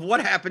of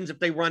what happens if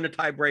they run a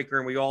tiebreaker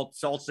and we all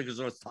 6 of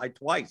us tied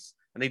twice,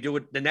 and they do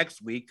it the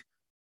next week.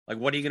 Like,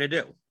 what are you going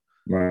to do?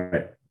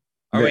 Right.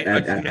 All right,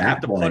 you're going to have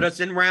to put us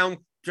in round.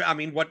 I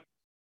mean, what?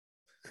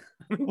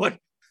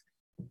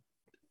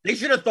 They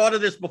should have thought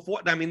of this before.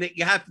 I mean,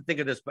 you have to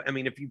think of this. But I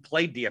mean, if you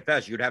played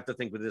DFS, you'd have to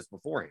think of this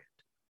beforehand.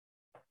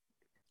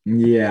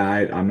 Yeah,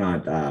 I'm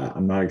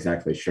not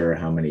exactly sure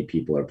how many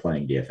people are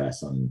playing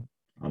DFS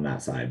on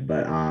that side,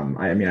 but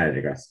I mean, I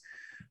digress.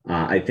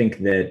 I think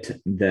that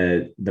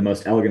the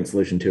most elegant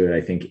solution to it,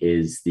 I think,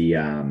 is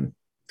the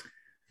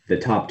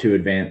top two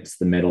advance,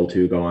 the middle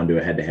two go on to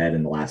a head to head,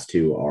 and the last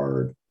two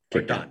are Are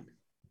kicked out. done.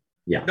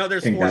 Yeah, No, I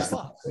there's think four that's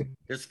spots.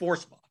 There's four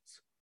spots.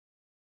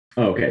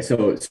 okay.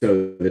 So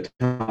the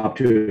top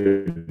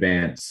two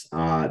advance,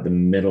 the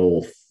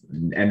middle,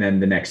 and then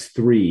the next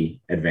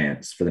three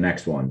advance for the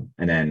next one,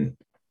 and then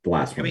the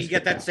last I one mean, is you get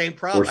kicked that out same or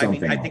problem. I mean,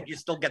 something I else. think you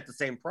still get the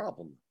same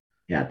problem.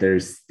 Yeah,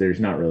 there's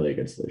not really a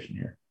good solution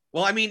here.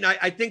 Well, I mean,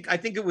 I think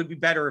it would be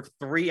better if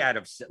three out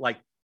of like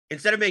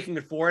instead of making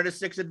it 4 out of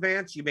 6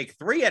 advance, you make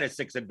 3 out of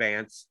 6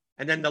 advance,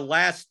 and then the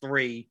last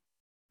three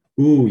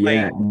Ooh, play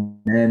yeah. And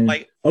then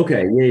play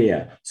okay,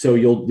 yeah. So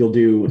you'll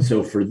do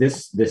so for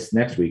this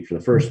next week for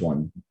the first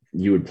one,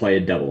 you would play a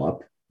double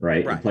up, right?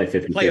 You'd right. play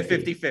You play a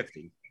 50-50.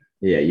 50-50.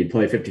 Yeah, you'd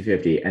play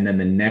 50-50. And then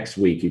the next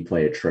week you'd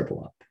play a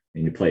triple up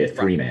and you play a Right.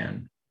 three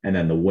man. And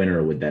then the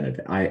winner would then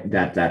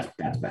that's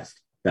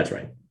best. That's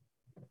right.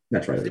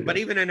 That's right. But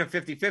even in a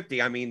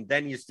 50-50, I mean,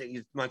 then you're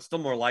still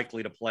more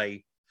likely to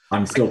play.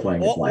 I'm still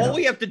playing this All lineup.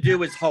 we have to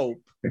do is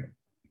hope,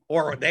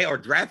 or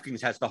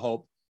DraftKings has to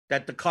hope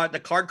that the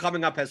card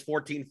coming up has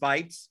 14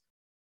 fights,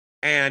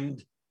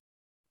 and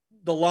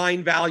the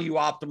line value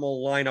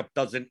optimal lineup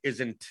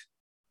isn't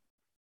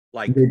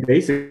like They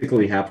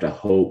basically have to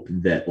hope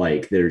that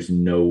like there's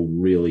no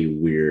really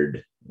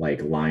weird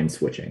like line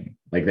switching.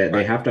 Like that they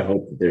right, have to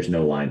hope that there's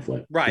no line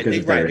flip. right, Because they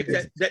if there right.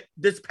 is,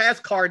 This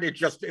past card, it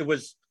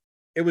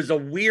was a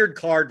weird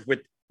card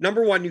with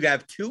number one. You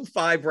have 2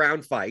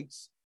 5-round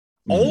fights,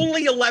 mhm.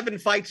 only 11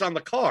 fights on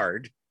the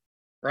card,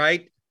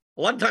 right?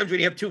 A lot of times when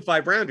you have 2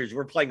 5-rounders,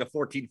 we're playing a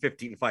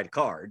 14-15 fight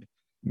card,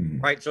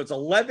 Mhm. right? So it's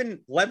 11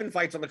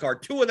 fights on the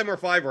card. 2 of them are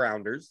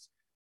 5-rounders,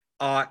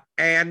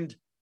 and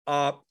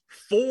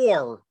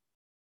 4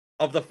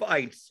 of the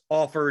fights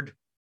offered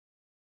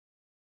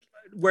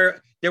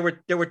where there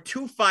were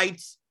 2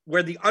 fights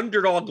where the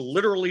underdog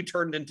literally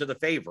turned into the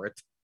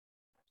favorite,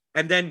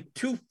 and then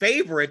 2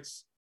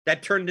 favorites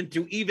that turned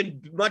into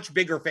even much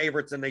bigger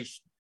favorites than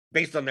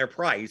based on their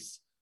price.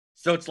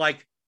 So it's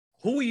like,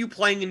 who are you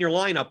playing in your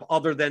lineup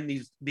other than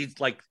these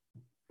like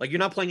you're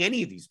not playing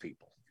any of these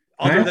people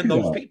Can I other ask than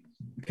you those a, people.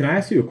 can I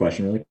ask you a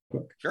question really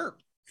quick? Sure.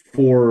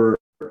 For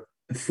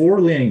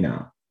Liang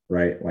Na,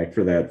 right? Like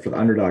for the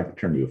underdog to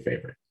turn to a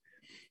favorite.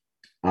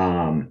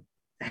 Um,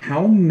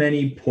 how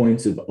many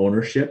points of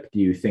ownership do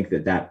you think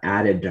that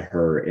added to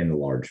her in the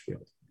large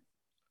field?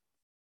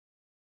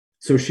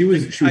 So she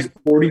was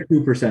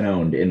 42%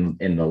 owned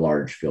in the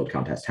large field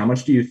contest. How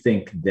much do you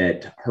think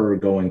that her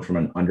going from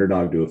an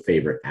underdog to a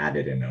favorite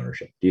added in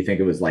ownership? Do you think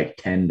it was like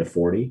 10 to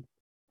 40?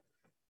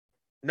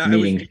 No, it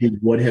was Meaning she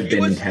would have she been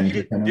was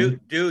 10% owned?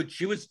 dude,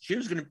 she was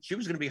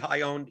gonna be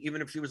high owned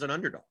even if she was an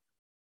underdog.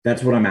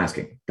 That's what I'm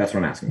asking. That's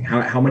what I'm asking.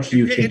 How much do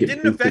you think It it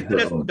didn't boosted affect it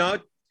her as ownership? no,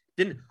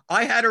 didn't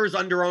I had her as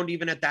under owned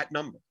even at that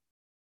number.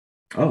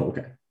 Oh,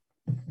 okay.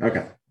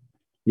 Okay.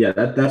 Yeah,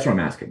 that's what I'm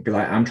asking. Because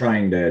I'm Right.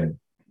 trying to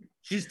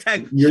She's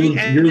tech. you're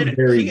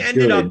very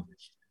good.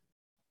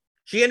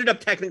 She ended up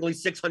technically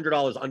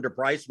 $600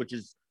 underpriced, which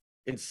is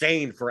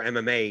insane for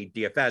MMA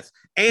DFS.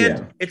 And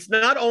Yeah. it's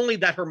not only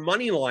that her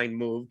money line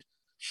moved;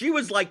 she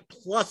was like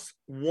plus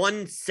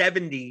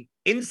 170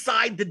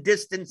 inside the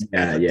distance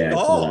as Yeah, a yeah, I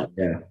saw that. dog.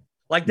 Yeah.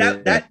 Like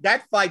Yeah.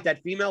 that fight,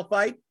 that female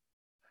fight,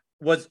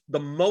 was the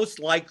most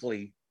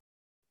likely,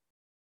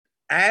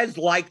 as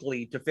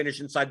likely to finish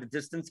inside the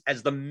distance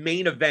as the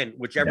main event,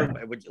 which Yeah.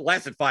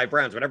 lasted 5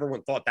 rounds, but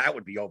everyone thought that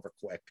would be over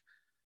quick.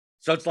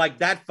 So it's like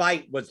that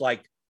fight was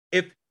like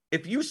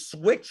if you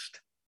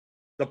switched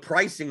the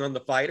pricing on the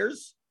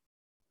fighters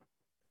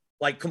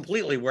like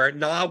completely, where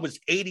Na was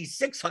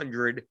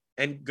 8,600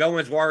 and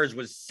Gomez Juarez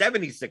was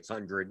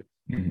 7,600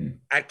 Mhm.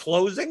 at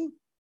closing,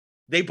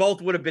 they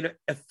both would have been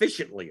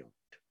efficiently owned.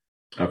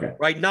 Okay.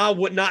 Right now,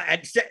 would not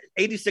at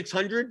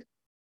 8,600,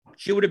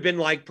 she would have been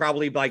like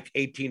probably like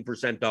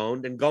 18%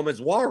 owned, and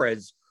Gomez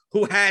Juarez,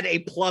 who had a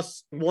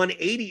plus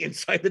 180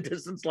 inside the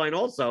distance line,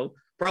 also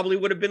probably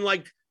would have been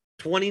like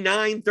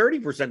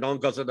 29-30%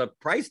 owned because of the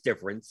price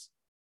difference.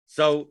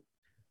 So,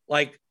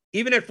 like,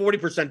 even at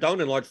 40%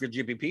 owned in large field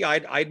GPP,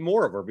 I'd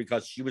more of her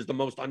because she was the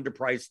most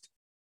underpriced.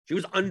 She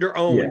was under Yeah.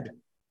 owned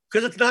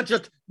because it's not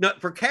just not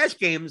for cash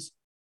games.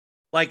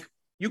 Like,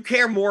 you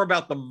care more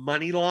about the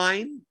money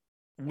line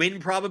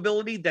win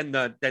probability than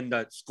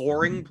the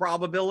scoring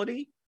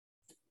probability.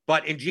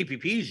 But in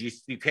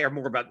GPPs, you care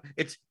more about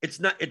it's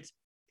not it's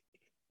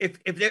if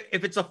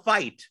it's a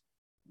fight,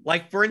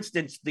 like for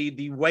instance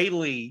the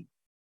Whaley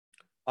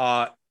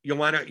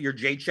Joanna your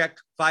Jacek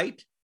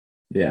fight,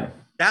 Yeah.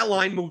 that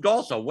line moved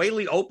also.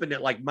 Whaley opened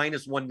at like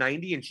minus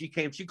 190 and she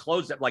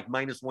closed at like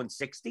minus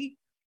 160,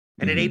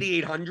 and at Mhm.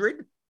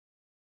 8,800,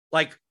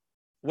 like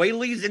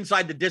Whaley's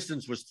inside the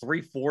distance was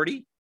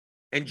 340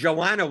 and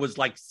Joanna was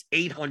like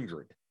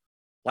 800.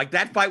 Like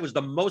that fight was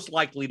the most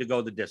likely to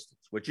go the distance,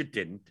 which it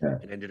didn't. Yeah.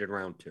 It ended in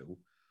round 2.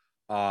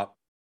 Uh,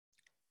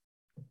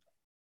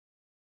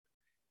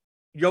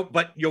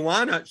 But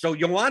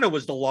Joanna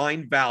was the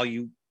line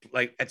value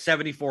like at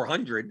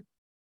 7,400,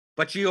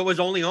 but she was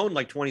only owned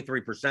like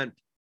 23%.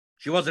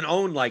 She wasn't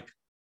owned like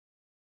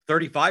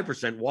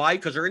 35%. Why?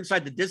 Because her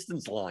inside the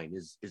distance line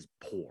is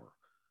poor.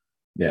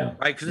 Yeah.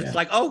 Right. Because it's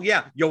like, oh,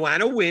 yeah,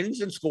 Joanna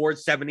wins and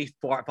scores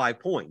 75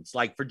 points.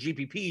 Like for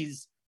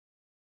GPPs,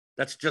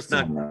 that's just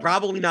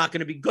probably not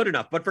going to be good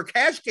enough. But for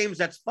cash games,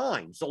 that's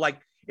fine. So, like,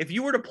 if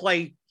you were to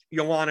play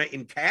Joanna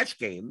in cash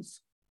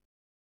games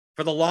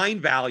for the line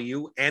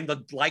value and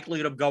the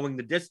likelihood of going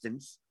the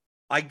distance,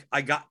 I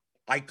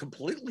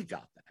completely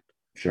got that.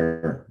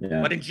 Sure.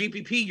 Yeah. But in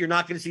GPP, you're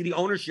not going to see the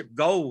ownership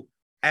go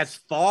as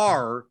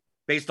far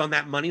based on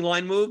that money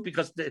line move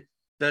because the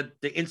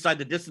inside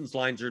the distance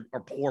lines are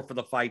poor for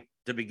the fight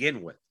to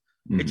begin with.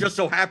 Mm-hmm. It just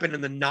so happened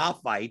in the Na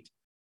fight,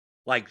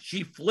 like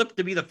she flipped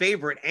to be the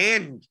favorite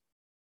and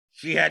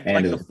she had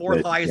like the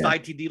fourth highest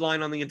ITD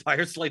line on the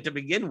entire slate to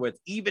begin with,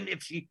 even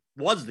if she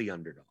was the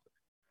underdog.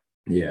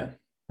 Yeah.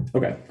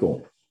 Okay,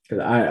 cool. Because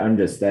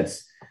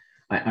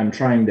I'm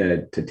trying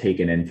to take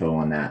an info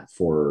on that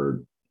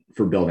for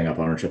building up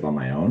ownership on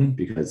my own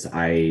because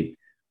I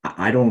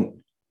don't,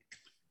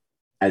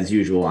 as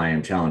usual, I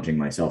am challenging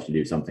myself to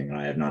do something that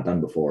I have not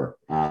done before.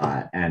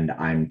 And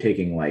I'm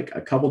taking like a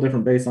couple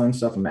different baseline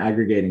stuff. I'm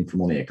aggregating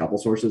from only a couple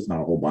sources,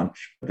 not a whole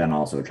bunch, but then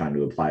also trying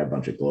to apply a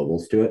bunch of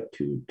globals to it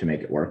to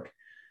make it work.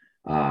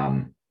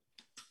 The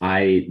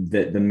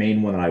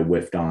main one that I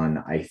whiffed on,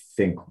 I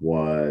think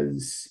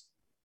was,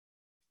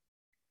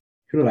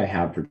 who did I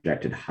have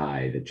projected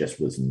high that just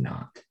was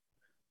not?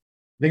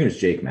 I think it was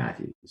Jake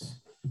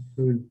Matthews.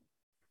 I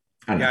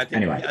don't know.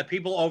 Anyway,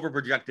 people over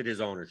projected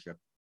his ownership.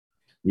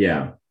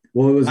 Yeah.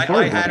 Well, it was.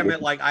 I had him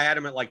at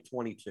like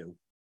 22.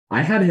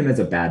 I had him as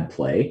a bad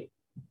play,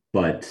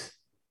 but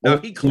no,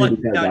 he closed.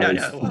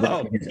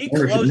 No. He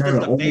closed as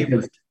the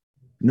favorite.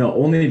 No,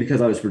 only because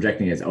I was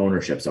projecting his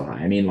ownership so high.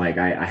 I mean, like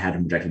I had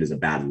him projected as a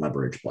bad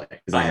leverage play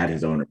because I had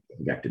his ownership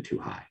projected too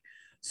high.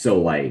 So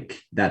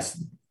like that's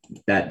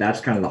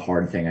kind of the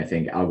hard thing I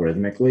think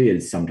algorithmically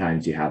is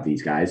sometimes you have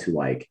these guys who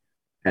like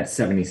at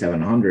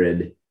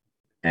 7,700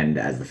 and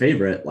as the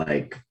favorite,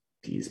 like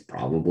he's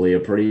probably a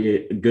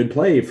pretty good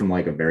play from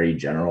like a very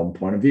general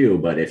point of view.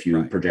 But if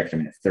you project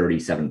him at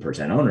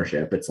 37%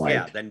 ownership, it's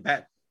like, then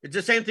bet. It's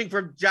the same thing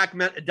for Jack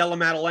Della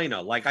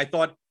Maddalena. Like I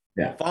thought,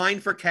 fine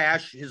for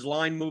cash. His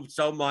line moved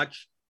so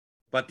much,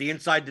 but the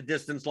inside the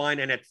distance line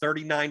and at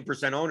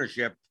 39%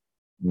 ownership,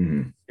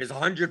 his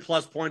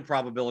 100+ point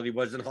probability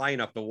wasn't high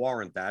enough to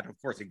warrant that.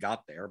 Of course, he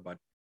got there, but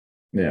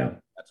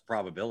that's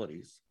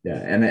probabilities. Yeah,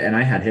 and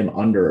I had him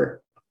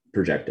under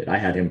projected. I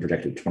had him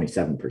projected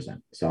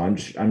 27%. So I'm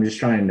just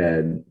trying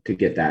to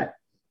get that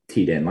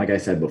teed in. Like I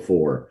said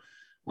before,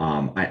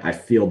 I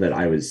feel that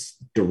I was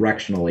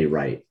directionally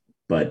right,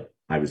 but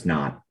I was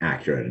not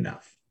accurate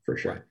enough for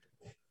sure. Right.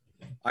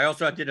 I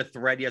also did a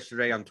thread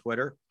yesterday on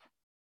Twitter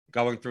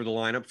going through the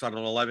lineups on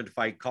an 11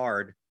 fight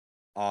card.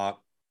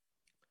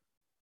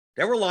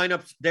 There were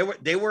lineups. There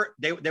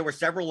were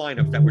several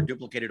lineups that were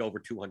duplicated over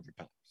 200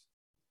 times.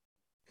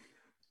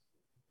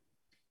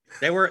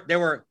 There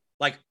were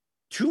like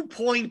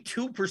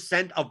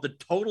 2.2% of the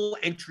total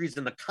entries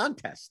in the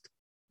contest.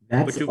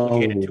 That's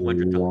duplicated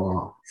 200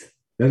 times.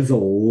 That is a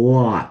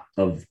lot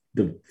of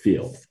the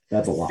field.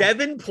 That's a lot.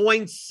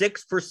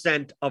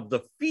 7.6% of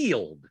the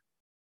field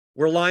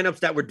were lineups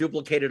that were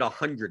duplicated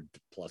 100+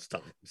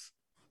 times.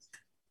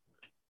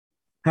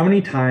 How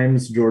many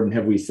times, Jordan,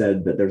 have we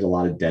said that there's a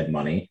lot of dead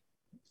money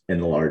in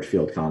the large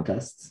field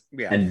contests?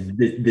 Yeah. And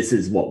this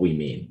is what we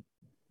mean.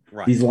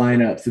 Right. These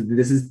lineups,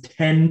 this is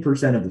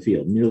 10% of the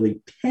field,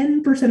 nearly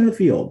 10% of the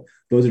field.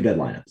 Those are dead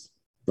lineups.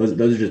 Those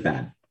are just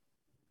bad.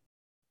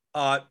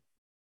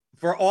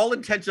 For all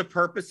intents and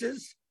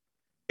purposes,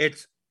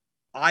 it's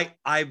I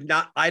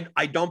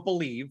don't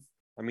believe.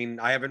 I mean,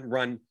 I haven't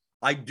run.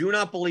 I do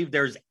not believe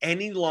there's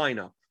any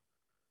lineup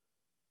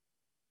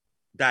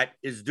that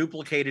is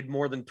duplicated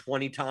more than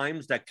 20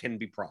 times that can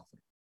be profitable.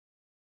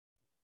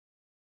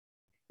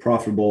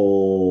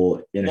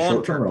 Profitable in a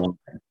short term or long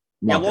term?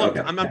 Long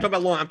term. I'm talking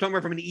about long. I'm talking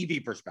about from an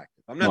EV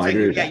perspective. I'm not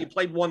saying you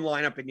played one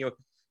lineup and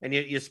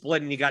you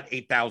split and you got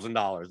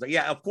 $8,000.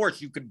 Yeah, of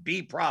course you could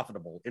be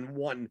profitable in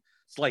one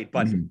slate,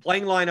 but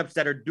playing lineups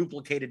that are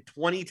duplicated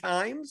 20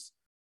 times,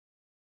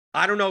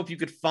 I don't know if you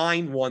could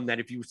find one that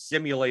if you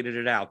simulated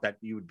it out that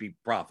you would be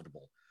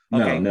profitable.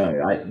 Okay. No.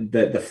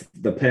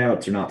 The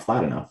payouts are not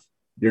flat enough.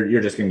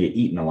 You're just going to get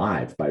eaten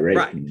alive by rate.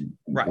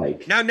 Right.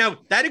 Like, now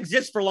that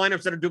exists for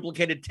lineups that are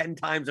duplicated 10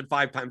 times and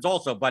 5 times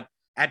also, but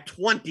at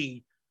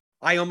 20,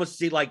 I almost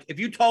see like if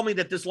you told me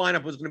that this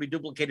lineup was going to be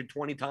duplicated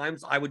 20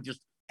 times, I would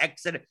just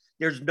exit it.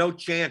 There's no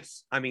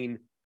chance. I mean,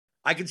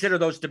 I consider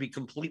those to be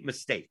complete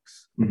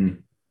mistakes.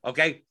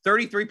 Okay.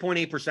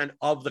 33.8%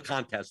 of the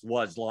contest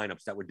was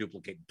lineups that were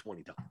duplicated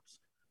 20 times.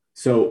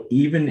 So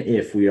even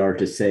if we are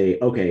to say,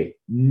 okay,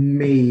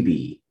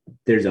 maybe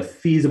there's a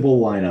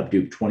feasible lineup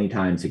duped 20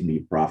 times, it can be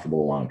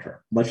profitable long term.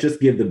 Let's just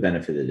give the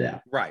benefit of the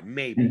doubt. Right.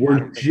 Maybe.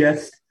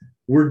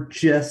 We're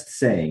just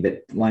saying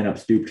that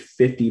lineups duped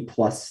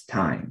 50+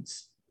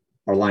 times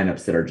are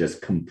lineups that are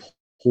just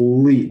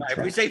complete If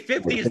trash. we say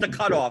 50 is the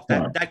cutoff,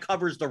 that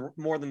covers the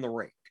more than the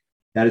rake.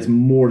 That is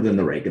more than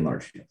the rake in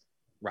large field.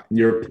 Right.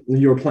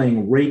 You're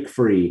playing rake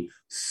free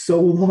so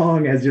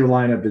long as your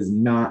lineup is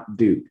not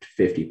duped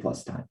 50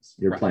 plus times.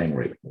 You're playing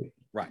rake free.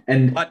 Right.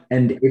 And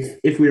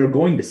if we are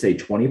going to say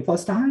 20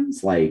 plus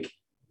times, like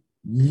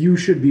you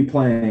should be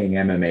playing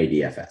MMA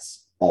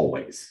DFS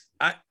always.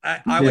 I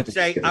would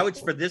say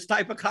for this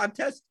type of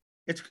contest,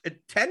 it's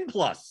 10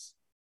 plus.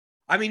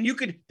 I mean,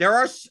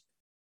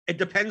 it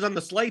depends on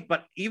the slate,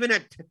 but even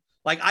at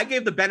like I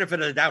gave the benefit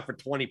of the doubt for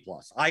 20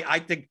 plus. I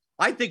think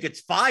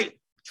it's 5.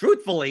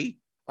 Truthfully,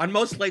 on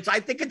most slates, I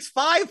think it's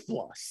 5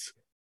 plus.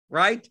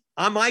 Right?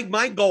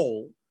 My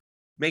goal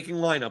making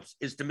lineups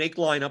is to make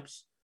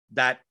lineups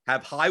that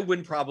have high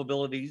win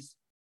probabilities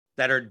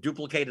that are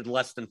duplicated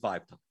less than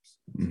 5 times.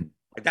 Mm-hmm.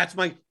 Like that's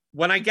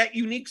when I get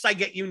uniques, I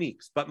get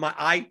uniques, but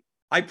I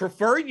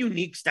prefer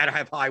uniques that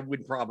have high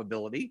win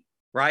probability,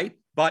 right?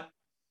 But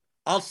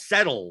I'll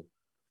settle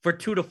for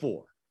 2 to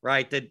 4,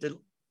 right? The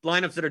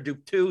lineups that are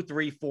duped 2,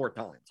 3, 4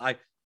 times. I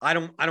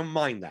don't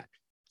mind that.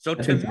 So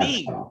to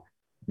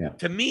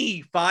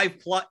me, 5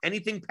 plus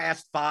anything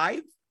past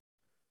 5,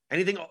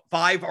 anything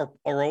 5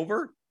 or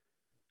over,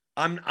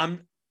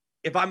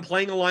 if I'm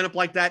playing a lineup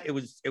like that, it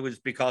was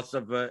because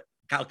of a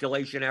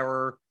calculation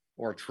error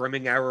or a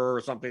trimming error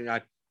or something.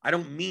 I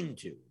don't mean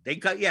to.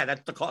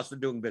 That's the cost of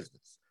doing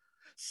business.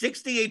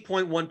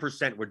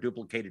 68.1% were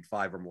duplicated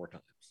 5 or more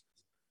times.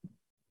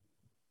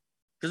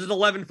 Because it's an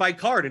 11 fight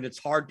card and it's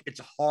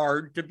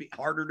harder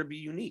to be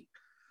unique.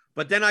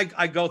 But then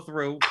I go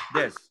through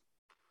this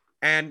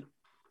and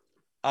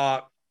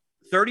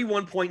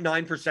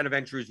 31.9% of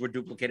entries were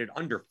duplicated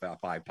under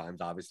 5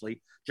 times,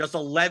 obviously. Just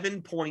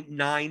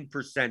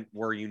 11.9%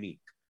 were unique.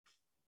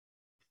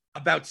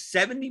 About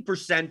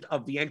 70%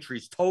 of the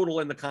entries total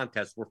in the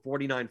contest were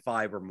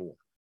 49.5 or more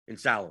in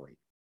salary,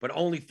 but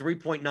only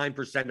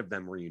 3.9% of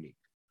them were unique.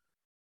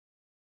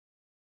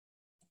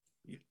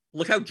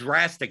 Look how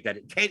drastic that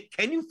is.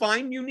 Can you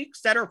find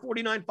uniques that are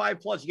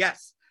 49.5 plus?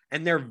 Yes.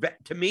 And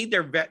to me,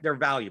 they're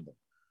valuable.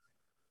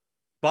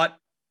 But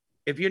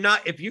if you're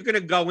going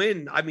to go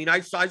in, I mean, I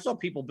saw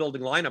people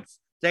building lineups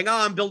saying,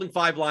 oh, I'm building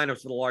 5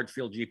 lineups for the large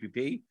field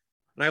GPP.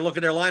 And I look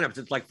at their lineups,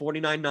 it's like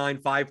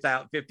 49.9,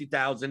 5,000,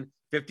 50,000,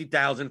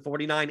 50,000,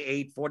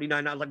 49.8,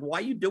 49.9. Like, why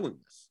are you doing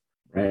this?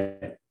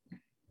 Right.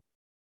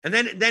 And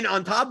then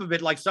on top of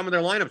it, like some of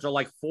their lineups are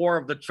like 4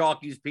 of the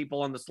chalkiest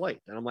people on the slate.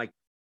 And I'm like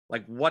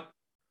what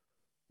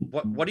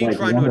are you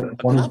trying to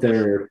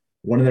accomplish?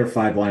 One of their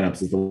 5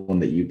 lineups is the one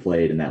that you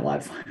played in that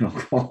live final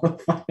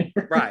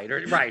qualifier.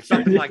 Right.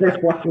 Something like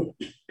that.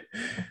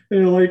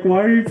 They're like,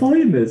 why are you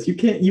playing this?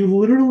 You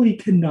literally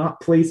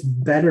cannot place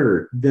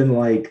better than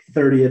like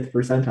 30th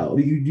percentile.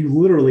 You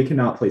literally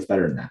cannot place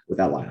better than that with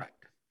that lineup. Right.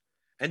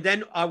 And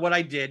then what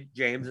I did,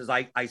 James, is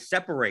I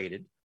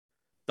separated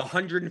the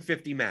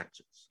 150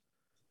 maxers.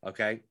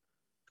 Okay.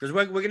 Because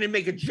we're going to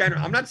make a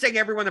general. I'm not saying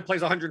everyone that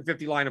plays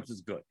 150 lineups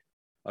is good.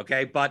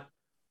 Okay. But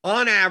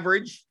on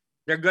average,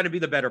 they're going to be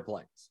the better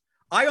plays.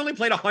 I only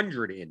played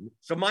 100 in,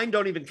 so mine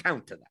don't even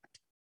count to that.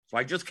 So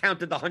I just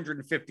counted the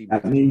 150.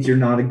 That means you're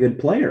not a good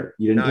player.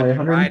 You didn't play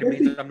 150. Right. It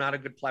means I'm not a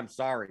good player. I'm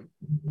sorry.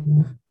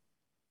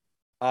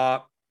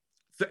 The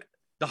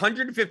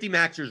 150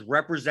 maxers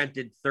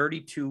represented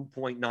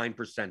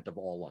 32.9% of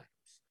all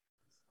lineups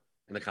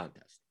in the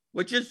contest,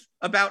 which is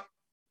about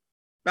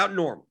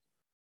normal.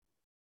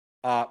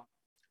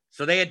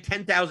 So they had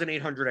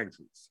 10,800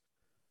 entries.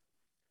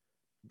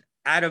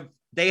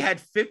 They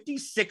had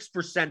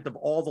 56% of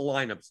all the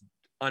lineups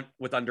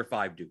with under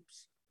 5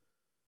 dupes.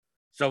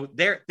 So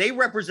they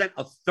represent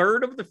a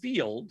third of the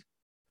field,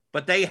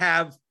 but they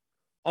have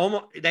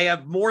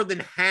more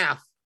than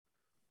half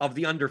of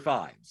the under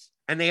 5s,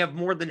 and they have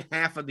more than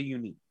half of the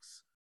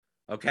uniques.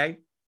 Okay,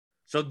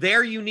 so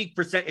their unique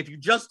percent. If you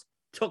just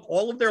took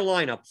all of their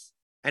lineups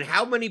and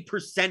how many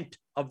percent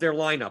of their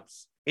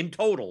lineups in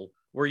total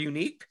were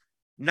unique,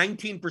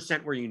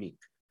 19% were unique.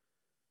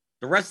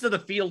 The rest of the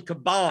field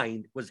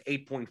combined was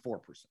 8.4%.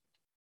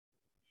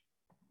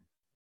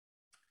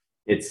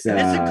 It's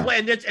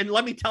and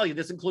let me tell you,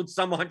 this includes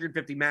some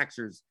 150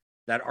 maxers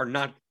that are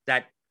not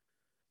that.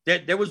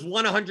 There was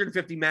one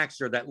 150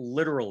 maxer that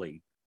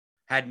literally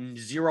had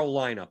 0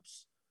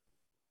 lineups,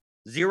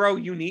 0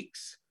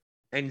 uniques,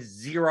 and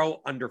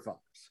 0 under 5s.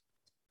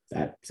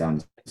 That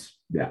sounds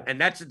And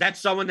that's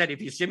someone that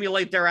if you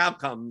simulate their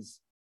outcomes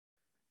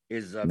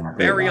is a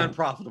very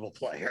unprofitable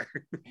player.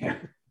 Yeah.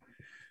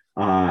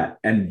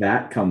 And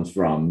that comes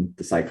from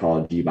the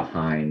psychology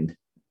behind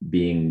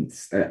being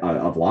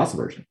of loss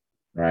aversion,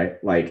 right?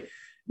 Like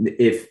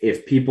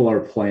if people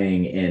are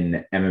playing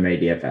in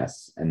MMA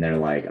DFS and they're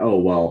like, oh,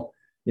 well,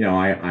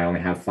 I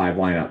only have 5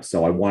 lineups,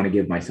 so I want to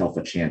give myself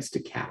a chance to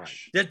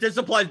cash. Right. This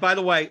applies, by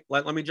the way,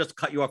 let me just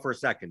cut you off for a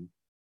second.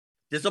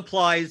 This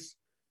applies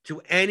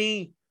to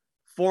any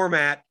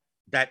format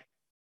that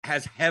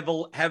has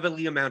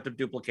heavily amount of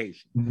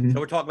duplication. Mm-hmm. So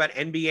we're talking about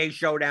NBA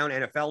Showdown,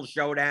 NFL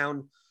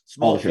Showdown,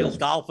 small field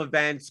golf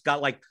events,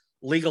 got like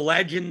League of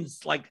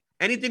Legends, like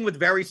anything with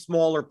very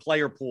smaller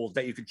player pools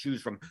that you could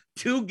choose from.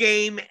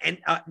 2-game and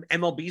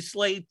MLB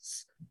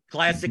slates,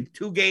 classic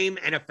 2-game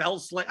NFL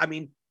slate. I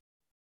mean,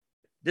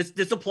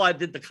 this applied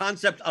the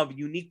concept of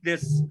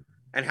uniqueness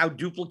and how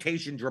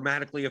duplication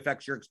dramatically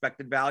affects your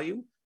expected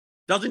value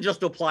doesn't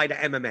just apply to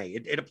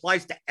MMA. It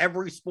applies to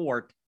every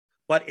sport,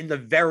 but in the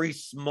very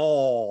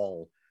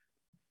small,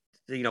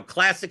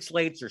 classic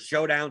slates or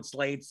showdown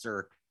slates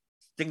or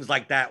things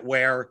like that,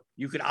 where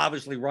you could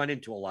obviously run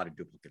into a lot of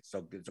duplicates.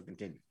 So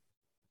continue.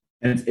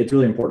 And it's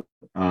really important.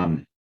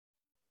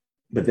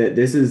 But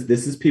this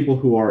is people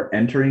who are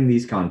entering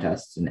these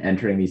contests and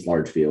entering these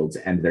large fields,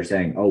 and they're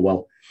saying, oh,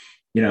 well,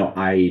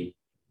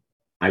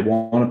 I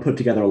want to put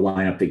together a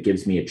lineup that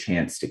gives me a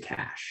chance to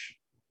cash.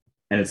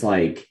 And it's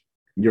like,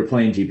 you're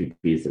playing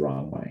GPPs the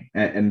wrong way.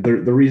 And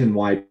the reason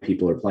why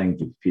people are playing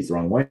GPPs the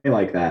wrong way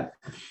like that,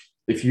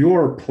 if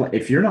you're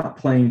not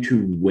playing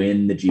to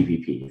win the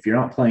GPP, if you're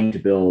not playing to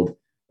build,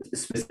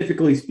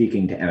 specifically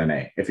speaking to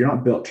MMA, if you're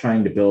not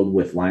trying to build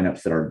with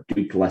lineups that are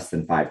duped less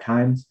than 5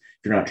 times,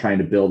 if you're not trying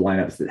to build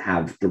lineups that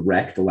have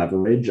direct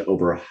leverage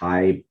over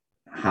high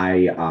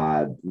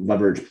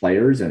leverage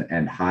players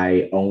and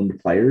high owned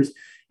players,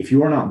 if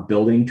you are not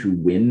building to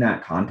win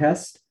that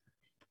contest,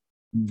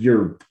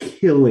 you're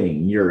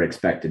killing your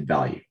expected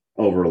value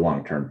over a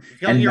long term.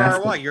 Killing your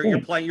ROI.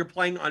 You're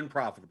playing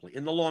unprofitably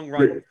in the long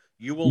run.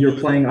 You're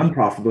playing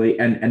unprofitably,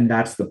 and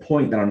that's the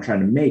point that I'm trying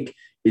to make,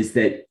 is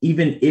that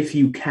even if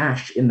you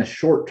cash in the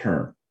short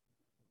term,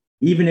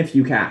 even if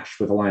you cash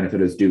with a lineup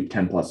that is duped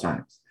 10 plus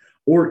times,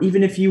 or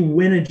even if you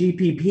win a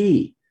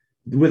GPP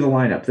with a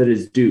lineup that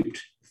is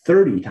duped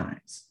 30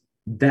 times,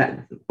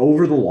 that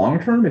over the long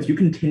term, if you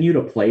continue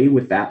to play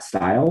with that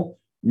style,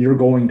 you're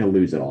going to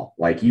lose it all.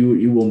 Like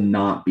you will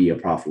not be a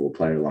profitable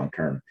player long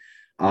term.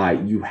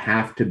 You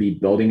have to be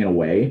building in a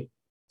way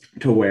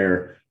to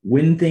where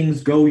when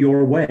things go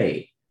your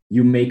way,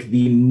 you make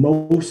the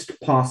most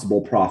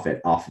possible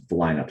profit off of the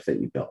lineups that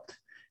you built.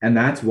 And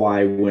that's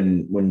why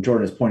when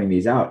Jordan is pointing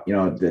these out,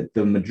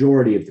 the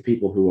majority of the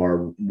people who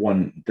are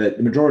the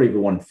majority of the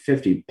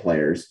 150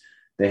 players,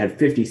 they had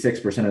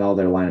 56% of all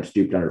their lineups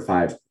duped under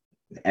 5.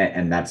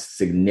 And that's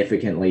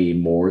significantly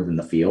more than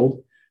the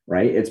field,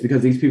 right? It's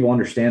because these people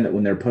understand that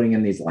when they're putting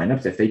in these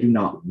lineups, if they do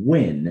not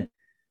win,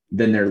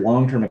 then their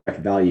long-term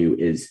expected value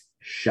is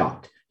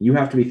shot. You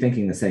have to be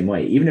thinking the same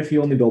way. Even if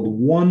you only build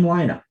one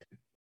lineup,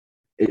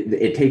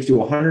 it takes you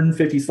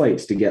 150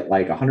 slates to get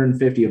like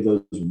 150 of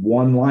those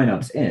one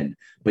lineups in,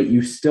 but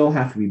you still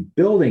have to be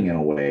building in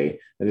a way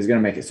that is going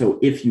to make it so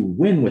if you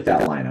win with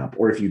that lineup,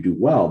 or if you do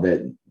well,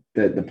 that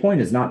the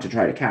point is not to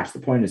try to cash. The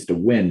point is to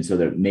win so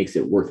that it makes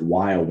it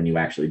worthwhile when you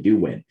actually do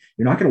win.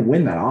 You're not going to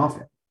win that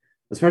often,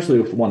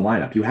 especially with one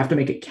lineup. You have to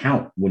make it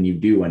count when you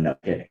do end up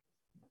hitting.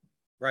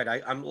 Right.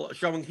 I'm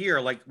showing here,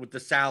 like with the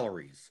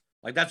salaries,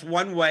 like that's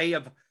one way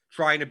of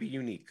trying to be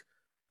unique.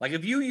 Like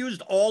if you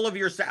used all of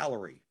your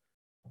salary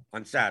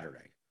on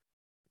Saturday,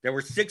 there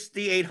were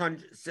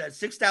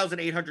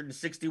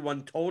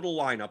 6,861 total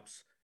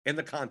lineups in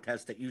the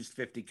contest that used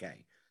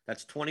 50K.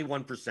 That's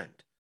 21%.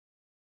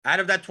 Out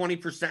of that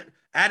 20%,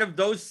 out of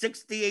those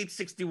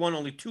 6,861,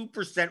 only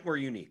 2% were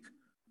unique.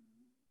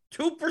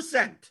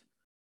 2%.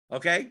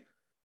 Okay.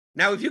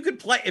 Now, if you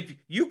could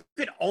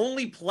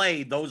only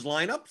play those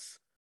lineups,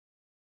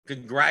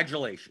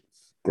 congratulations.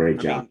 Great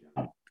job.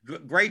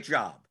 Great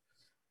job.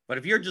 But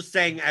if you're just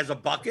saying as a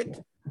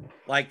bucket,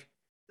 like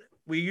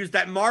we used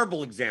that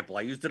marble example,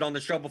 I used it on the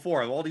show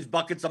before, all these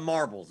buckets of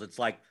marbles. It's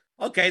like,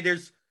 okay,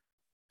 there's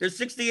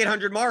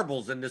 6,800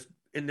 marbles in this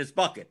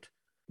bucket.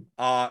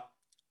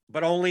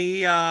 But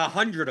only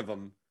 100 of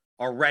them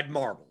are red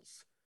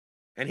marbles.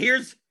 And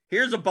here's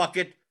a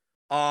bucket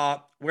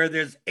where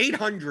there's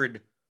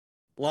 800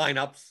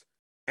 lineups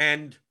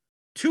and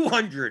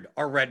 200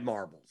 are red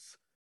marbles.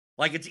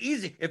 Like it's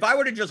easy. If I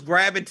were to just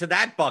grab into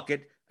that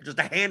bucket, just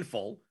a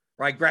handful,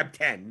 right? Grab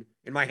 10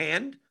 in my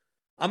hand,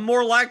 I'm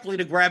more likely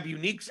to grab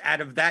uniques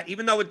out of that,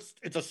 even though it's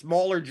a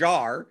smaller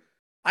jar.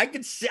 I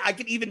could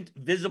even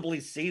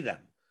visibly see them.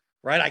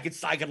 Right, I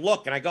could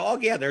look and I go, oh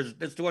yeah, there's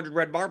 200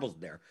 red marbles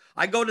in there.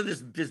 I go to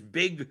this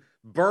big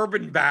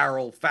bourbon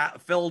barrel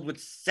filled with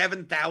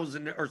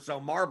 7,000 or so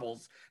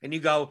marbles, and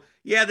you go,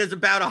 yeah, there's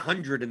about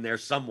 100 in there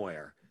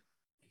somewhere.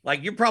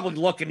 Like you're probably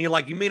looking, you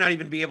may not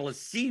even be able to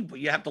see,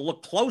 but you have to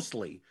look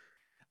closely.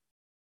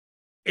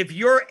 If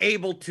you're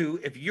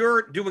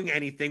doing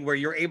anything where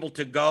you're able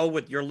to go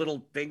with your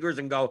little fingers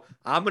and go,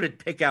 I'm going to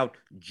pick out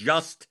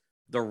just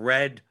the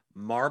red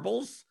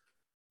marbles,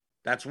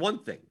 that's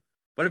one thing.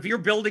 But if you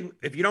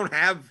don't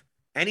have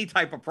any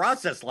type of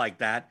process like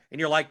that, and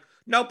you're like,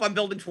 nope, I'm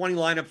building 20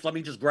 lineups, let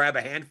me just grab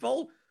a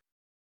handful,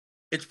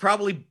 it's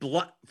probably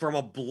blunt from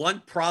a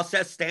blunt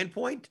process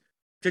standpoint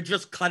to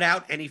just cut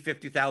out any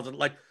 50,000.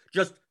 Like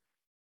just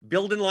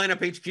build in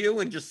lineup HQ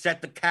and just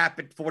set the cap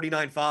at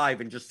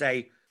 49.5 and just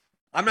say,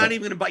 I'm not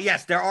even going to buy.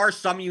 Yes, there are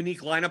some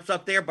unique lineups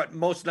up there, but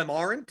most of them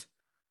aren't.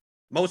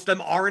 Most of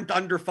them aren't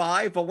under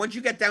 5. But once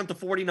you get down to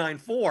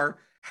 49.4,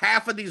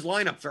 half of these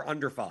lineups are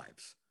under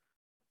 5s.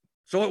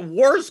 So at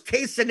worst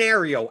case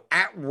scenario,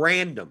 at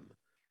random,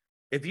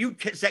 if you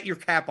set your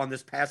cap on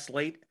this past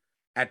slate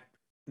at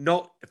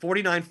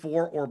 49-4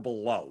 or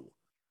below,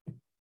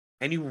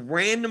 and you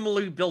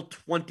randomly build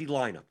 20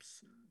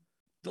 lineups,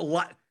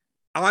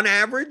 on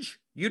average,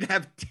 you'd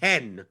have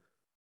 10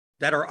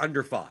 that are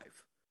under 5.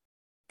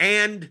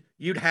 And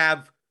you'd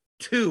have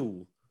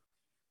 2.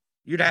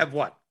 You'd have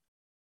what?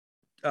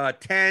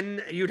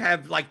 10. You'd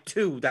have like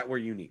 2 that were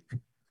unique.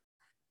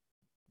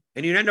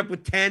 And you'd end up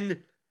with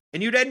 10.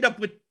 And you'd end up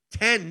with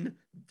 10.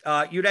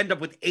 You'd end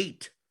up with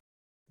 8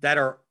 that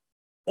are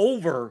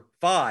over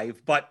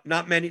 5, but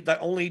not many. That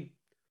only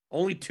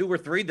 2 or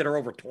 3 that are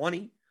over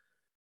 20.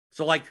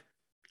 So, like,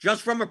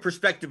 just from a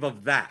perspective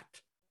of that,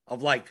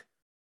 of like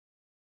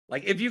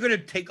if you're going to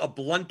take a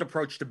blunt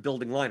approach to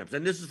building lineups,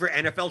 and this is for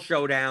NFL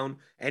Showdown,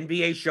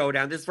 NBA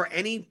Showdown, this is for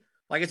any,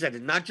 like I said,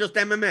 it's not just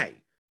MMA.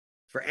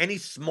 For any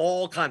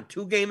small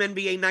 2-game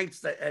NBA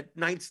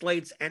night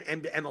slates and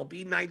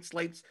MLB night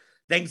slates,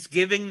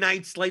 Thanksgiving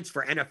night slates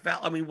for NFL.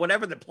 I mean,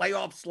 whatever the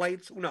playoff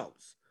slates, who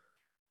knows,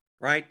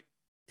 right?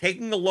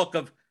 Taking a look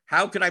of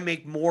how could I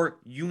make more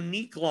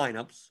unique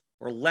lineups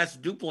or less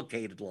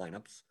duplicated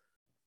lineups.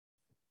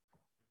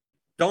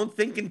 Don't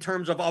think in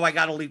terms of, I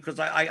got to leave, because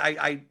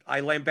I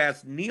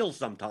lambast Neil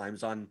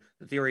sometimes on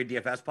the Theory of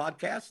DFS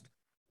podcast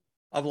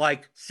of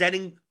like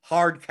setting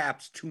hard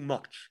caps too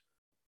much,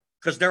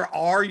 because there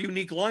are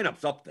unique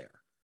lineups up there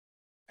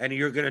and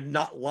you're going to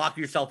not lock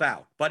yourself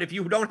out. But if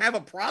you don't have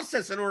a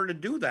process in order to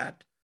do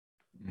that,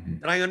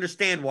 then I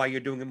understand why you're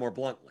doing it more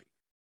bluntly,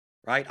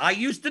 right? I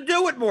used to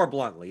do it more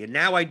bluntly, and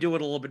now I do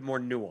it a little bit more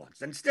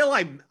nuanced. And still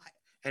I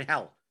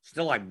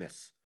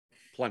miss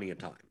plenty of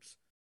times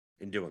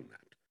in doing that.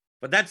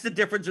 But that's the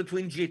difference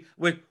between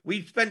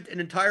we spent an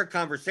entire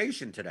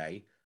conversation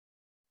today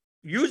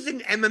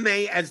using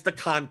MMA as the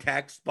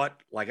context,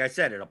 but like I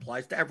said, it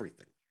applies to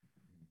everything.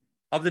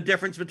 Of the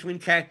difference between,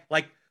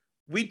 like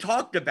we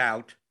talked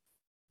about,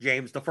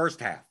 James, the first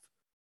half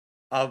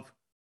of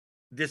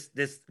this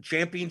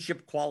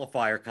championship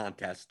qualifier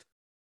contest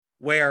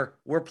where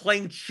we're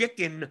playing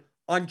chicken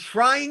on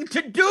trying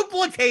to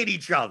duplicate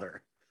each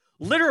other.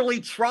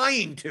 Literally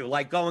trying to,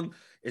 like going,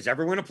 is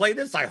everyone going to play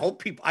this? I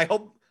hope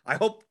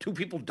 2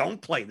 people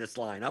don't play this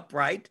lineup,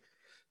 right?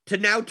 To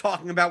now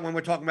talking about when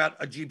we're talking about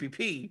a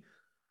GPP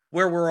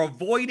where we're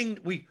avoiding,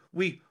 we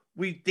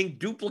think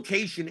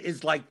duplication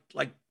is like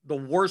the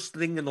worst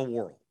thing in the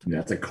world. Yeah,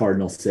 it's a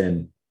cardinal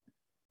sin.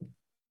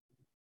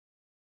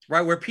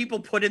 Right, where people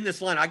put in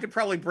this line. I could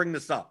probably bring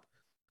this up.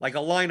 Like a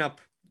lineup.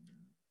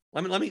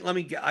 Let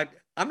me get,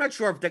 I'm not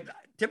sure if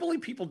typically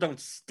people don't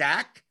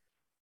stack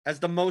as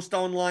the most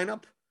owned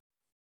lineup.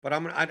 But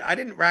I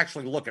didn't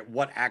actually look at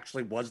what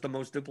actually was the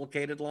most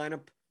duplicated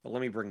lineup. But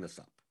let me bring this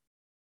up.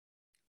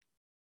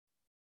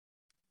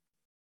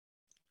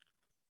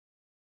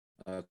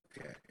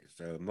 Okay,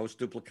 so most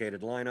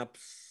duplicated lineups.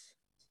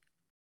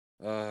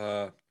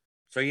 So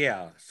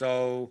yeah,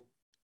 so.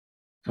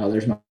 Oh,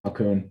 there's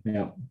McCool.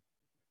 Yeah.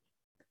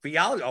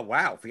 Fialio. Oh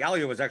wow,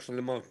 Fialio was actually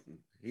the most.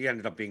 He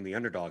ended up being the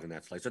underdog in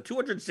that slate. So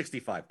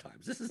 265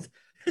 times. This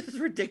is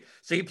ridiculous.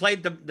 So he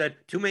played the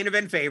 2 main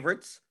event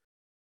favorites.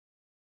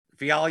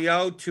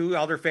 Fialio, 2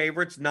 other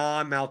favorites,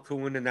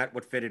 McCool, and that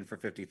would fit in for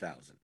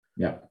 50,000.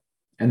 Yeah.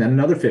 And then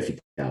another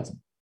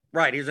 50,000.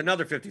 Right. Here's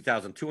another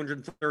 50,000,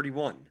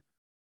 231.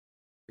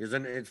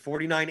 It's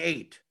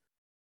 49.8.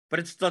 But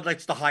it's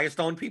the highest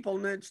owned people,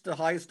 and it's the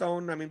highest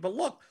owned. I mean, but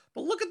look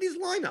at these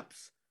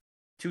lineups.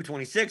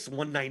 226,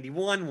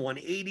 191,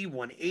 180,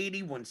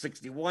 180,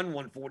 161,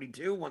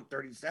 142,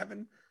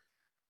 137.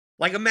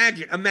 Like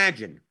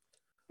imagine.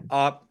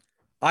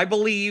 I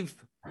believe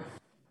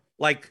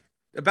like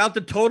about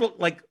the total,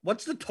 like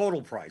what's the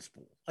total prize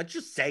pool? Let's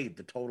just say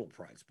the total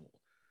prize pool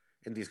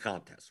in these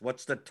contests.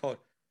 What's the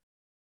total?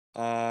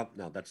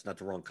 No, that's not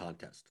the wrong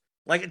contest.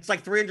 Like it's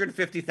like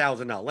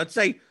 $350,000. Let's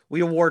say we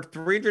award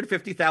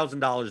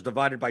 $350,000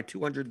 divided by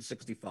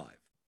 265.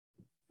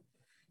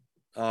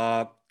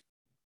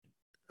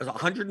 Is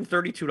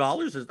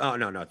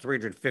 $132? No,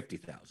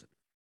 350,000.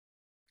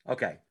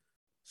 Okay.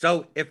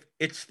 So if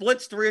it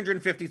splits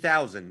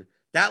 350,000,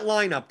 that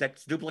lineup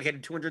that's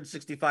duplicated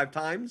 265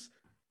 times,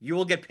 you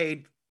will get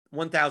paid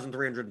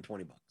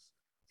 $1,320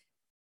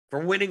 for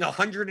winning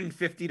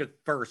 150 to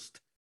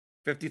first,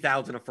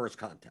 50,000 a first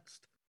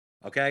contest.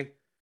 Okay.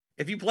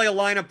 If you play a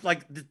lineup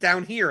like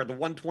down here, the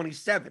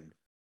 127,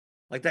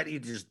 like that, you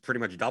just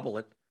pretty much double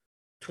it.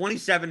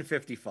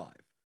 27.55.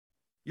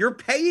 You're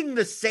paying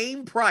the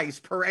same price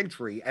per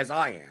entry as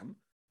I am,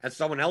 as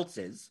someone else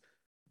is,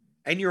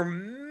 and your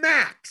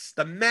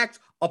the max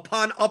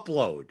upon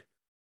upload,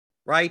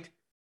 right?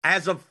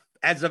 As of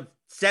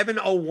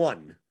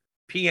 7:01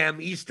 p.m.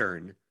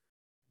 Eastern,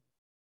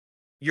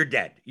 you're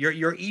dead.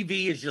 Your EV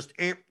is just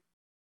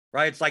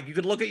right. It's like you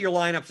could look at your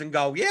lineups and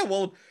go, yeah,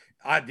 well,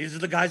 these are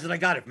the guys that I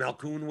got. If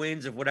McCool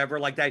wins, if whatever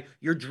like that,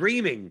 you're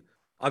dreaming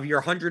of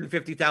your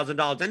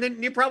 $150,000, and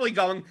then you're probably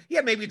going,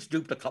 yeah, maybe it's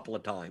duped a couple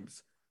of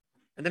times.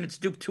 And then it's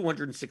duped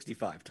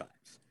 265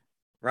 times,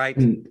 right?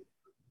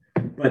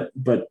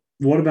 But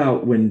what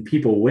about when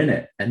people win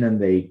it and then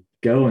they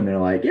go and they're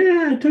like,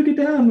 yeah, I took it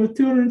down with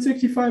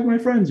 265 of my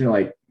friends. And you're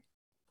like,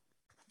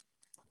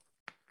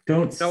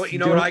 You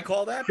know what I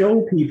call that?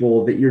 Show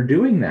people that you're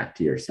doing that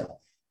to yourself.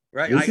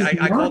 Right.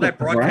 I call that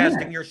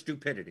broadcasting your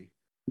stupidity.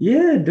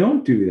 Yeah,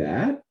 don't do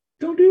that.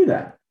 Don't do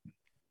that.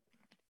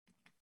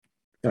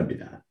 Don't do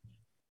that.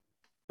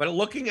 But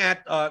looking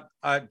at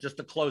just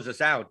to close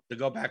this out, to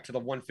go back to the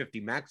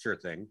 150 maxer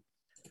thing,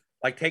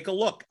 like take a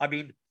look. I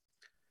mean,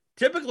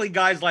 typically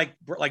guys like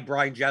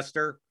Brian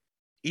Jester,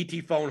 ET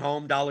Phone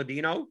Home,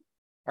 Dalladino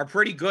are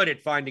pretty good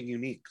at finding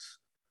uniques,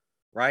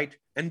 right?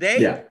 And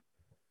they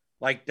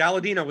like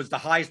Dalladino was the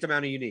highest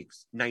amount of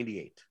uniques,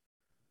 98.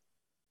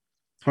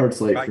 Hard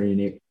slate for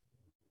unique.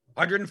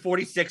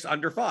 146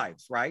 under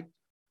fives, right?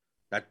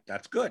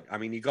 That's good. I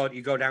mean, you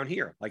go down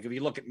here. Like if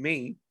you look at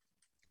me,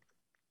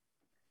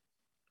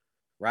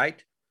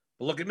 right?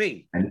 But look at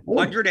me.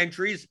 100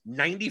 entries,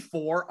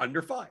 94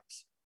 under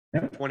fives.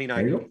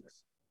 29 uniques.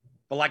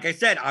 But like I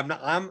said,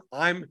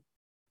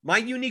 my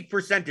unique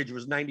percentage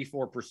was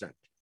 94%.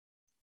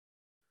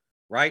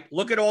 Right?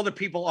 Look at all the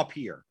people up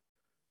here.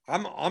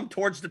 I'm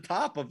towards the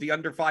top of the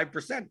under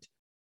 5%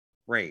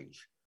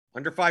 range.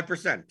 Under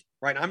 5%.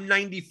 Right? I'm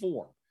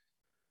 94.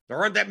 There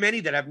aren't that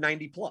many that have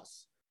 90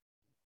 plus.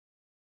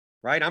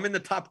 Right? I'm in the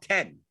top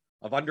 10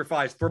 of under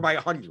fives for my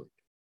 100.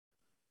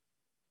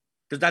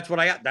 Because that's what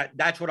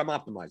that's what I'm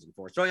optimizing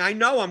for. So I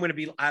know I'm going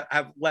to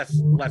have less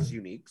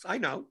uniques. I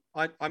know.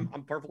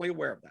 I'm perfectly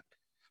aware of that.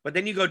 But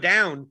then you go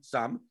down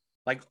some,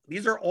 like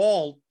these are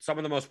all some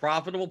of the most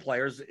profitable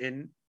players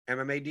in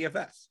MMA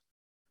DFS.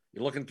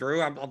 You're looking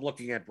through, I'm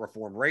looking at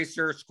Reform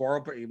Racer,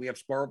 we have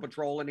Squirrel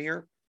Patrol in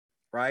here,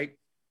 right?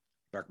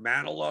 Dark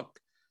Manalook,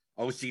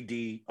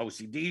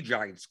 OCD,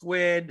 Giant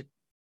Squid,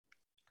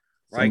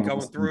 right?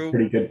 Going through.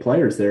 Pretty good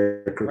players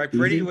there. Right,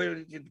 pretty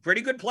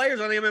good players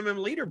on the MMA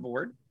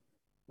leaderboard,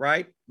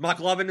 right?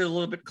 McLovin is a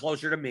little bit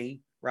closer to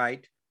me,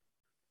 right?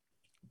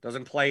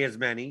 Doesn't play as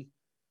many,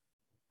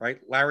 right?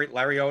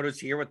 Larry Oto's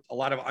here with a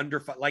lot of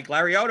like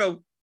Larry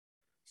Oto.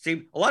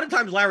 See, a lot of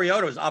times Larry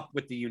Oto's up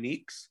with the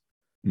uniques.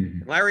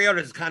 Mm-hmm. Larry Oto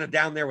is kind of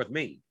down there with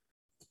me,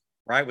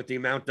 right? With the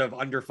amount of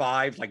under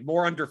fives, like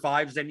more under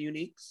fives than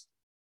uniques.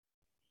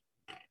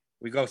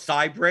 We go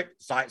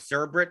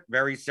Cerbrit,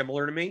 very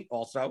similar to me.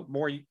 Also,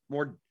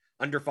 more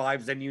under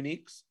fives than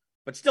uniques,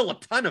 but still a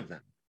ton of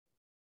them.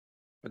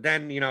 But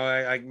then, you know,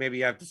 I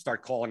maybe have to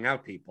start calling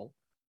out people.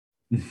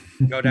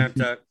 Go down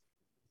to.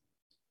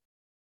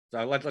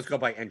 So let's go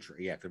by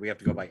entry. Yeah, because we have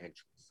to go by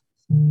entries.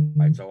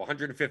 Right. So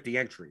 150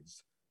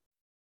 entries.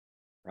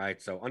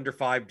 Right. So under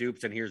 5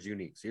 dupes, and here's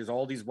uniques. Here's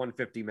all these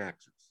 150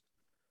 maxers.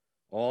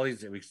 All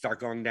these, we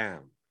start going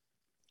down.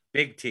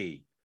 Big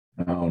T.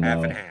 Half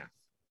and half.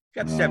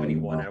 Got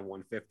 71 out of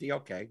 150.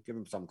 Okay. Give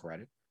him some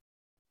credit.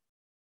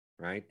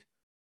 Right.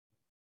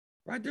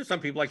 Right. There's some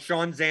people like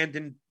Sean Zan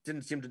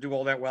didn't seem to do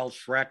all that well.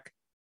 Shrek.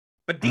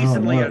 But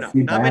decently enough.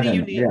 Not many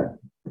unique. Yeah.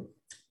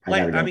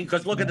 I mean,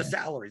 because look at the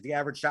salaries. The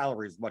average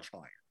salary is much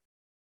higher.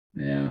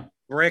 Yeah.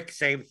 Brick,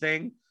 same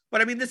thing. But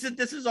I mean, this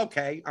is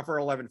okay for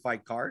 11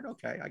 fight card.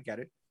 Okay, I get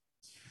it.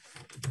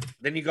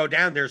 Then you go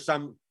down. There's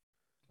some.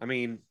 I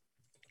mean,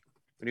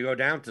 when you go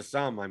down to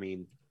some, I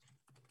mean,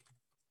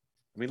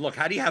 look.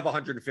 How do you have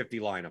 150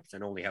 lineups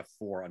and only have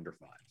 4 under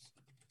 5s?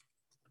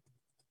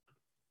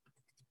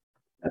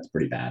 That's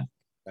pretty bad.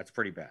 That's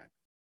pretty bad.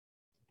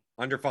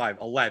 Under 5,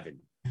 11,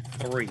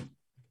 3,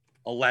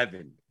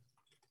 11.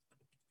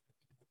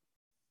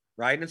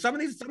 Right, and some of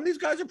these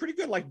guys are pretty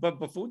good. Like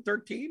Buffoon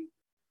 13,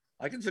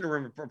 I consider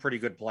him a pretty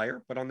good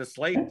player. But on the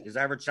slate, his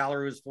average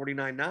salary was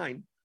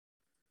 49.9,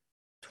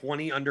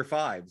 20 under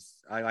 5s.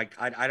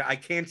 I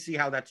can't see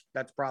how that's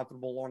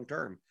profitable long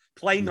term.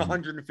 Playing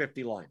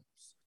 150 lineups,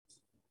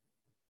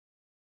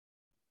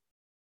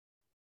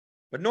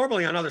 but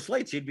normally on other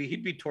slates he'd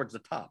be towards the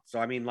top. So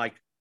I mean, like,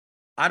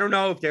 I don't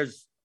know if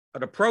there's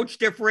an approach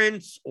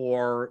difference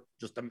or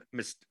just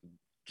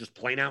just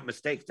plain out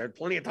mistakes. There are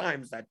plenty of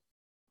times that.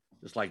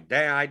 Just like,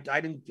 damn, I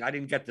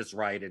didn't get this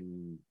right,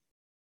 and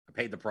I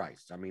paid the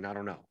price. I mean, I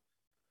don't know.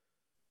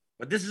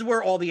 But this is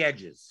where all the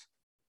edge is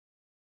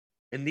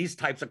in these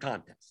types of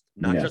contests,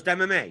 not just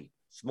MMA,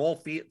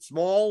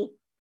 small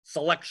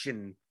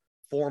selection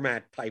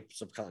format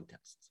types of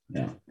contests.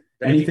 Yeah.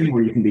 Anything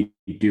where you can be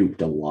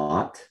duped a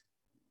lot,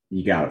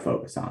 you got to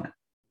focus on it.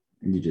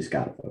 And you just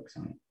got to focus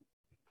on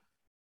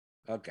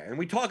it. Okay. And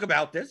we talk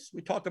about this.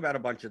 We talk about a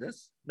bunch of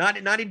this, not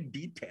in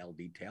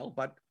detail,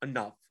 but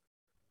enough.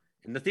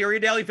 In the Theory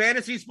of Daily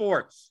Fantasy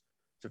Sports.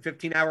 It's a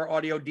 15-hour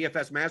audio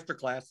DFS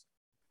masterclass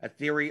at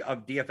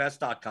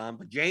theoryofdfs.com.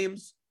 But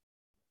James,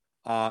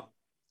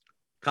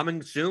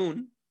 coming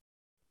soon.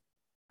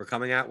 We're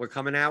coming out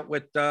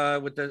with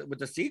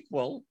the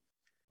sequel.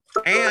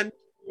 And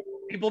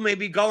people may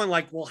be going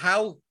like, well,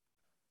 how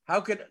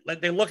could,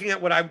 like, they're looking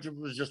at what I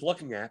was just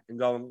looking at and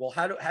going, well,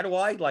 how do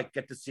I like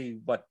get to see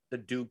what the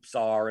dupes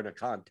are in a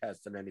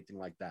contest and anything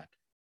like that?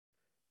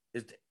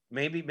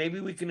 Maybe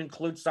we can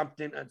include some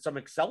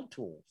Excel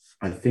tools.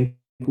 I think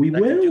we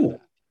will.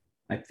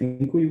 I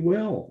think we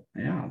will.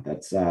 Yeah,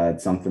 that's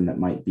something that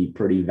might be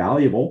pretty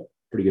valuable,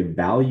 pretty good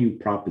value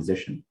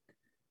proposition.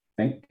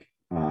 I think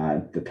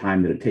the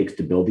time that it takes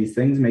to build these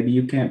things, maybe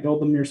you can't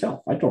build them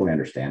yourself. I totally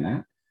understand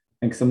that.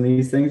 think some of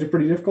these things are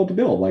pretty difficult to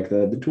build, like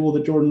the tool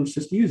that Jordan was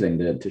just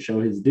using to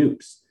show his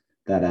dupes.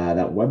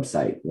 That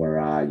website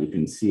where you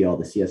can see all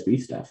the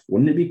CSV stuff.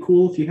 Wouldn't it be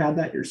cool if you had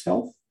that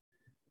yourself?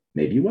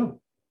 Maybe you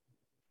will.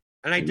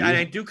 And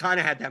I do kind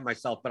of had that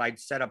myself, but I'd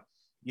set up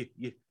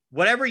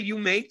whatever you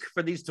make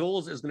for these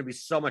tools is going to be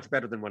so much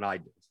better than what I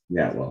do.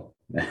 Yeah, well,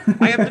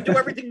 I have to do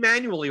everything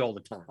manually all the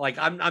time. Like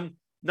I'm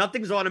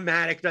nothing's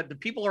automatic. That the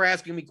people are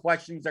asking me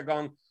questions. They're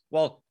going,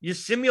 well, you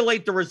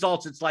simulate the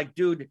results. It's like,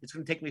 dude, it's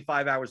going to take me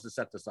 5 hours to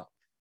set this up.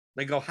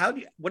 They go, what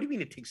do you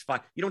mean it takes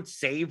 5? You don't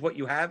save what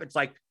you have. It's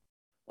like,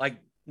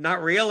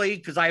 not really,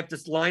 because I have to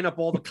line up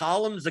all the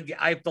columns.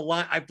 I have to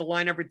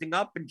line everything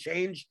up and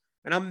change.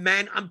 And I'm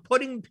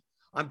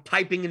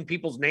typing in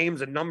people's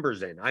names and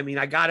numbers in. I mean,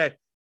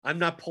 I'm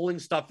not pulling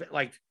stuff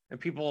like, and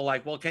people are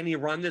like, well, can you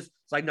run this?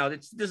 It's like, no,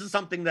 this is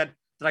something that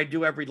I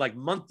do every like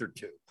month or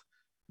two.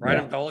 Right.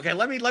 Yeah. I'm going, okay,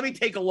 let me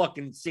take a look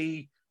and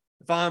see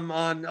if I'm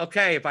on,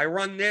 okay, if I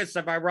run this,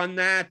 if I run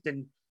that.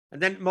 And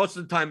then most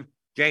of the time,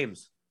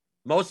 James,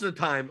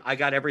 I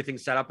got everything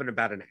set up in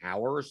about an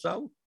hour or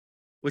so,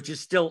 which is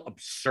still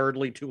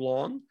absurdly too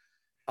long.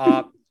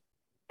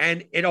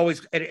 And it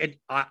always,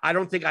 I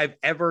don't think I've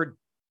ever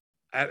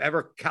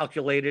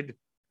calculated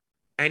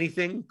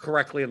anything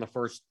correctly in the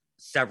first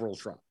several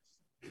tries.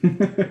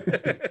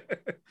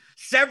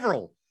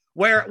 Several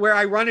where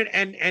I run it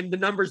and the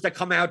numbers that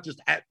come out just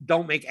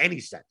don't make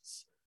any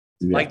sense.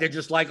 Yeah. Like they're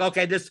just like,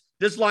 okay, this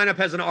lineup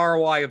has an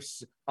ROI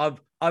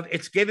of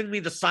it's giving me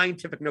the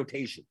scientific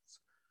notations,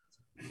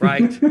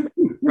 right?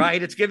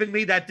 Right. It's giving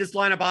me that this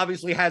lineup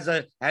obviously has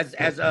a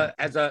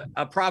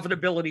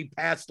profitability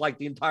past like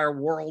the entire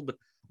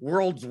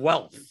world's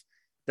wealth.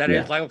 That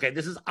is like, okay,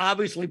 this is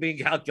obviously being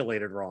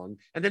calculated wrong.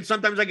 And then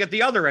sometimes I get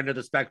the other end of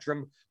the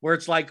spectrum where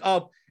it's like,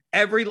 oh,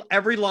 every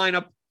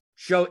lineup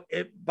show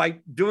it by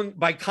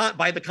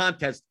the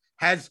contest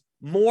has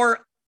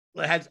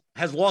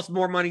lost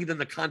more money than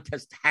the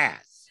contest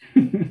has.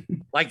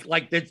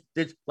 like this,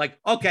 like,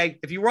 okay,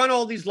 if you run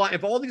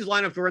if all these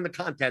lineups were in the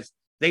contest,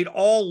 they'd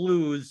all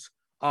lose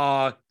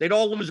about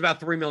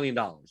 $3 million.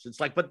 It's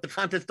like, but the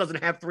contest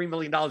doesn't have $3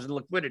 million in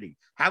liquidity.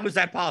 How is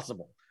that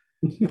possible?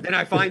 Then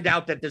I find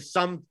out that there's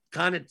some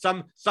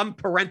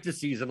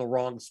parentheses in the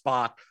wrong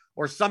spot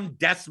or some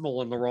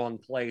decimal in the wrong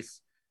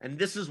place. And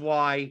this is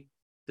why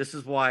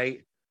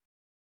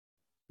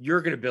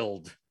you're going to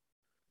build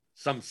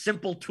some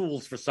simple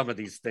tools for some of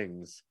these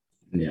things.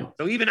 Yeah.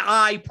 So even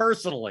I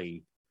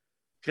personally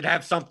could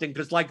have something,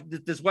 because like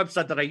this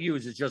website that I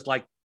use is just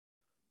like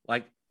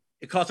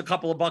it costs a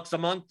couple of bucks a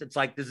month. It's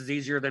like, this is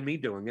easier than me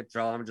doing it.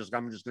 So I'm just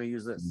going to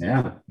use this.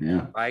 Yeah.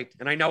 Yeah. Right.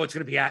 And I know it's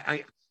going to be,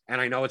 I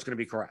know it's going to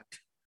be correct.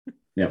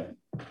 Yep.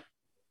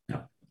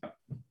 Yeah.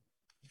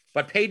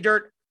 But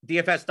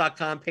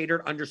payddirtdfs.com,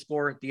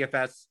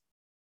 paydirt_DFS.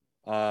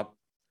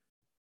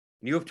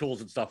 You have tools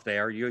and stuff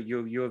there. You have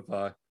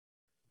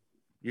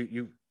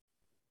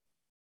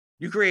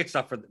you create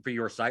stuff for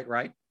your site,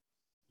 right?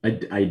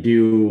 I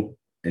do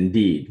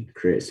indeed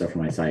create stuff for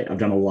my site. I've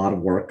done a lot of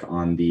work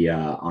on the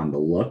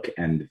look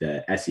and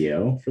the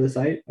SEO for the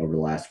site over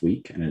the last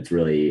week, and it's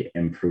really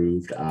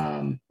improved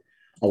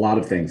a lot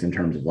of things in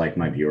terms of like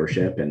my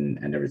viewership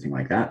and everything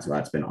like that. So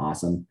that's been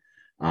awesome.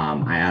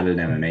 I added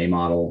an MMA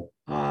model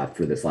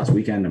for this last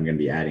weekend. I'm going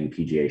to be adding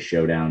PGA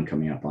Showdown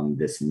coming up on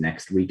this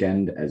next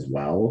weekend as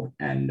well.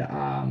 And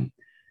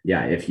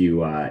yeah, if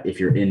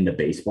you're into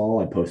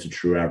baseball, I post a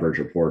true average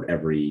report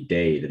every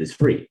day that is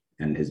free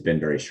and has been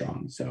very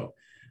strong. So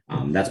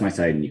that's my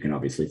site. And you can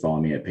obviously follow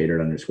me at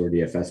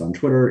paydirt_DFS on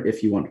Twitter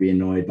if you want to be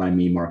annoyed by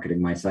me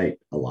marketing my site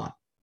a lot.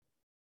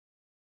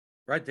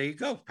 Right, there you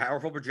go.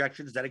 Powerful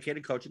projections,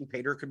 dedicated coaching,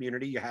 Paydirt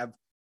community. You have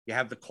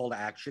the call to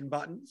action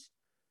buttons.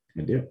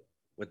 I do.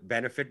 With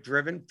benefit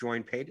driven,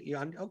 join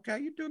Paydirt. Okay,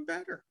 you're doing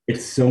better.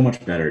 It's so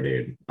much better,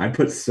 dude. I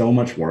put so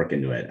much work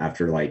into it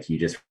after like you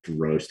just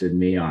roasted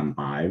me on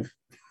Hive.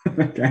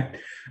 Okay. I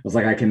was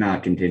like, I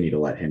cannot continue to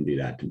let him do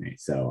that to me.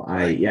 So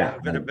but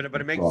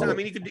it makes sense. I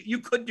mean, you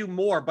could do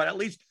more, but at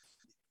least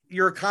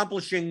you're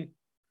accomplishing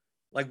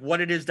like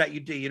what it is that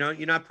you do. You know,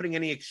 you're not putting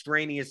any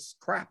extraneous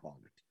crap on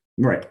it.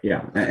 Right.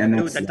 Yeah. And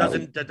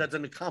that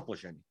doesn't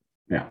accomplish anything.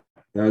 Yeah.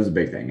 That was a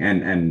big thing.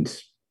 And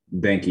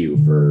thank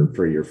you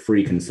for your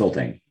free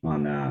consulting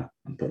on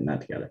putting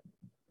that together.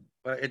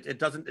 But it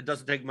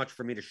doesn't take much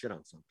for me to shit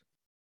on something.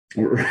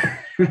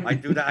 I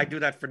do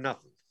that for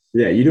nothing.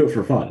 Yeah, you do it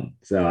for fun.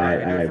 So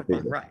right.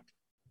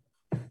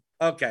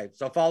 Okay.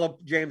 So follow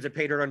James at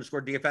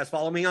Paydirt_DFS.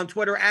 Follow me on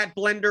Twitter at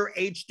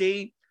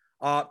BlenderHD.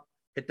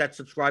 Hit that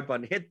subscribe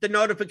button. Hit the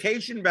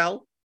notification bell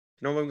to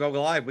know when we go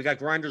live. We got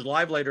Grinders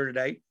live later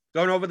today.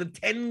 Going over the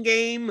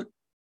 10-game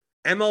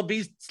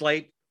MLB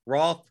slate.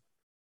 Roth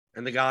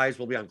and the guys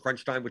will be on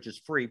Crunch Time, which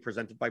is free,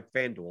 presented by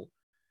FanDuel,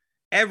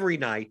 every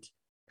night.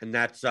 And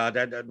that's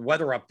that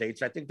weather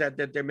updates. I think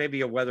that there may be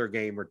a weather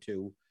game or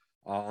two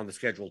on the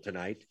schedule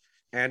tonight.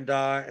 And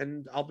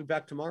I'll be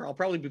back tomorrow. I'll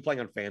probably be playing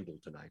on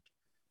FanDuel tonight.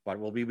 But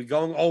we'll be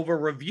going over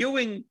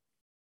reviewing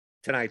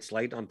tonight's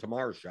slate on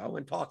tomorrow's show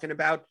and talking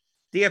about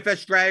DFS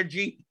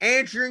strategy,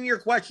 answering your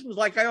questions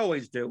like I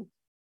always do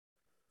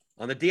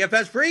on the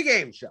DFS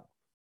pregame show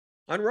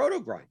on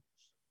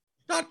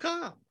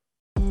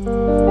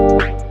rotogrinders.com.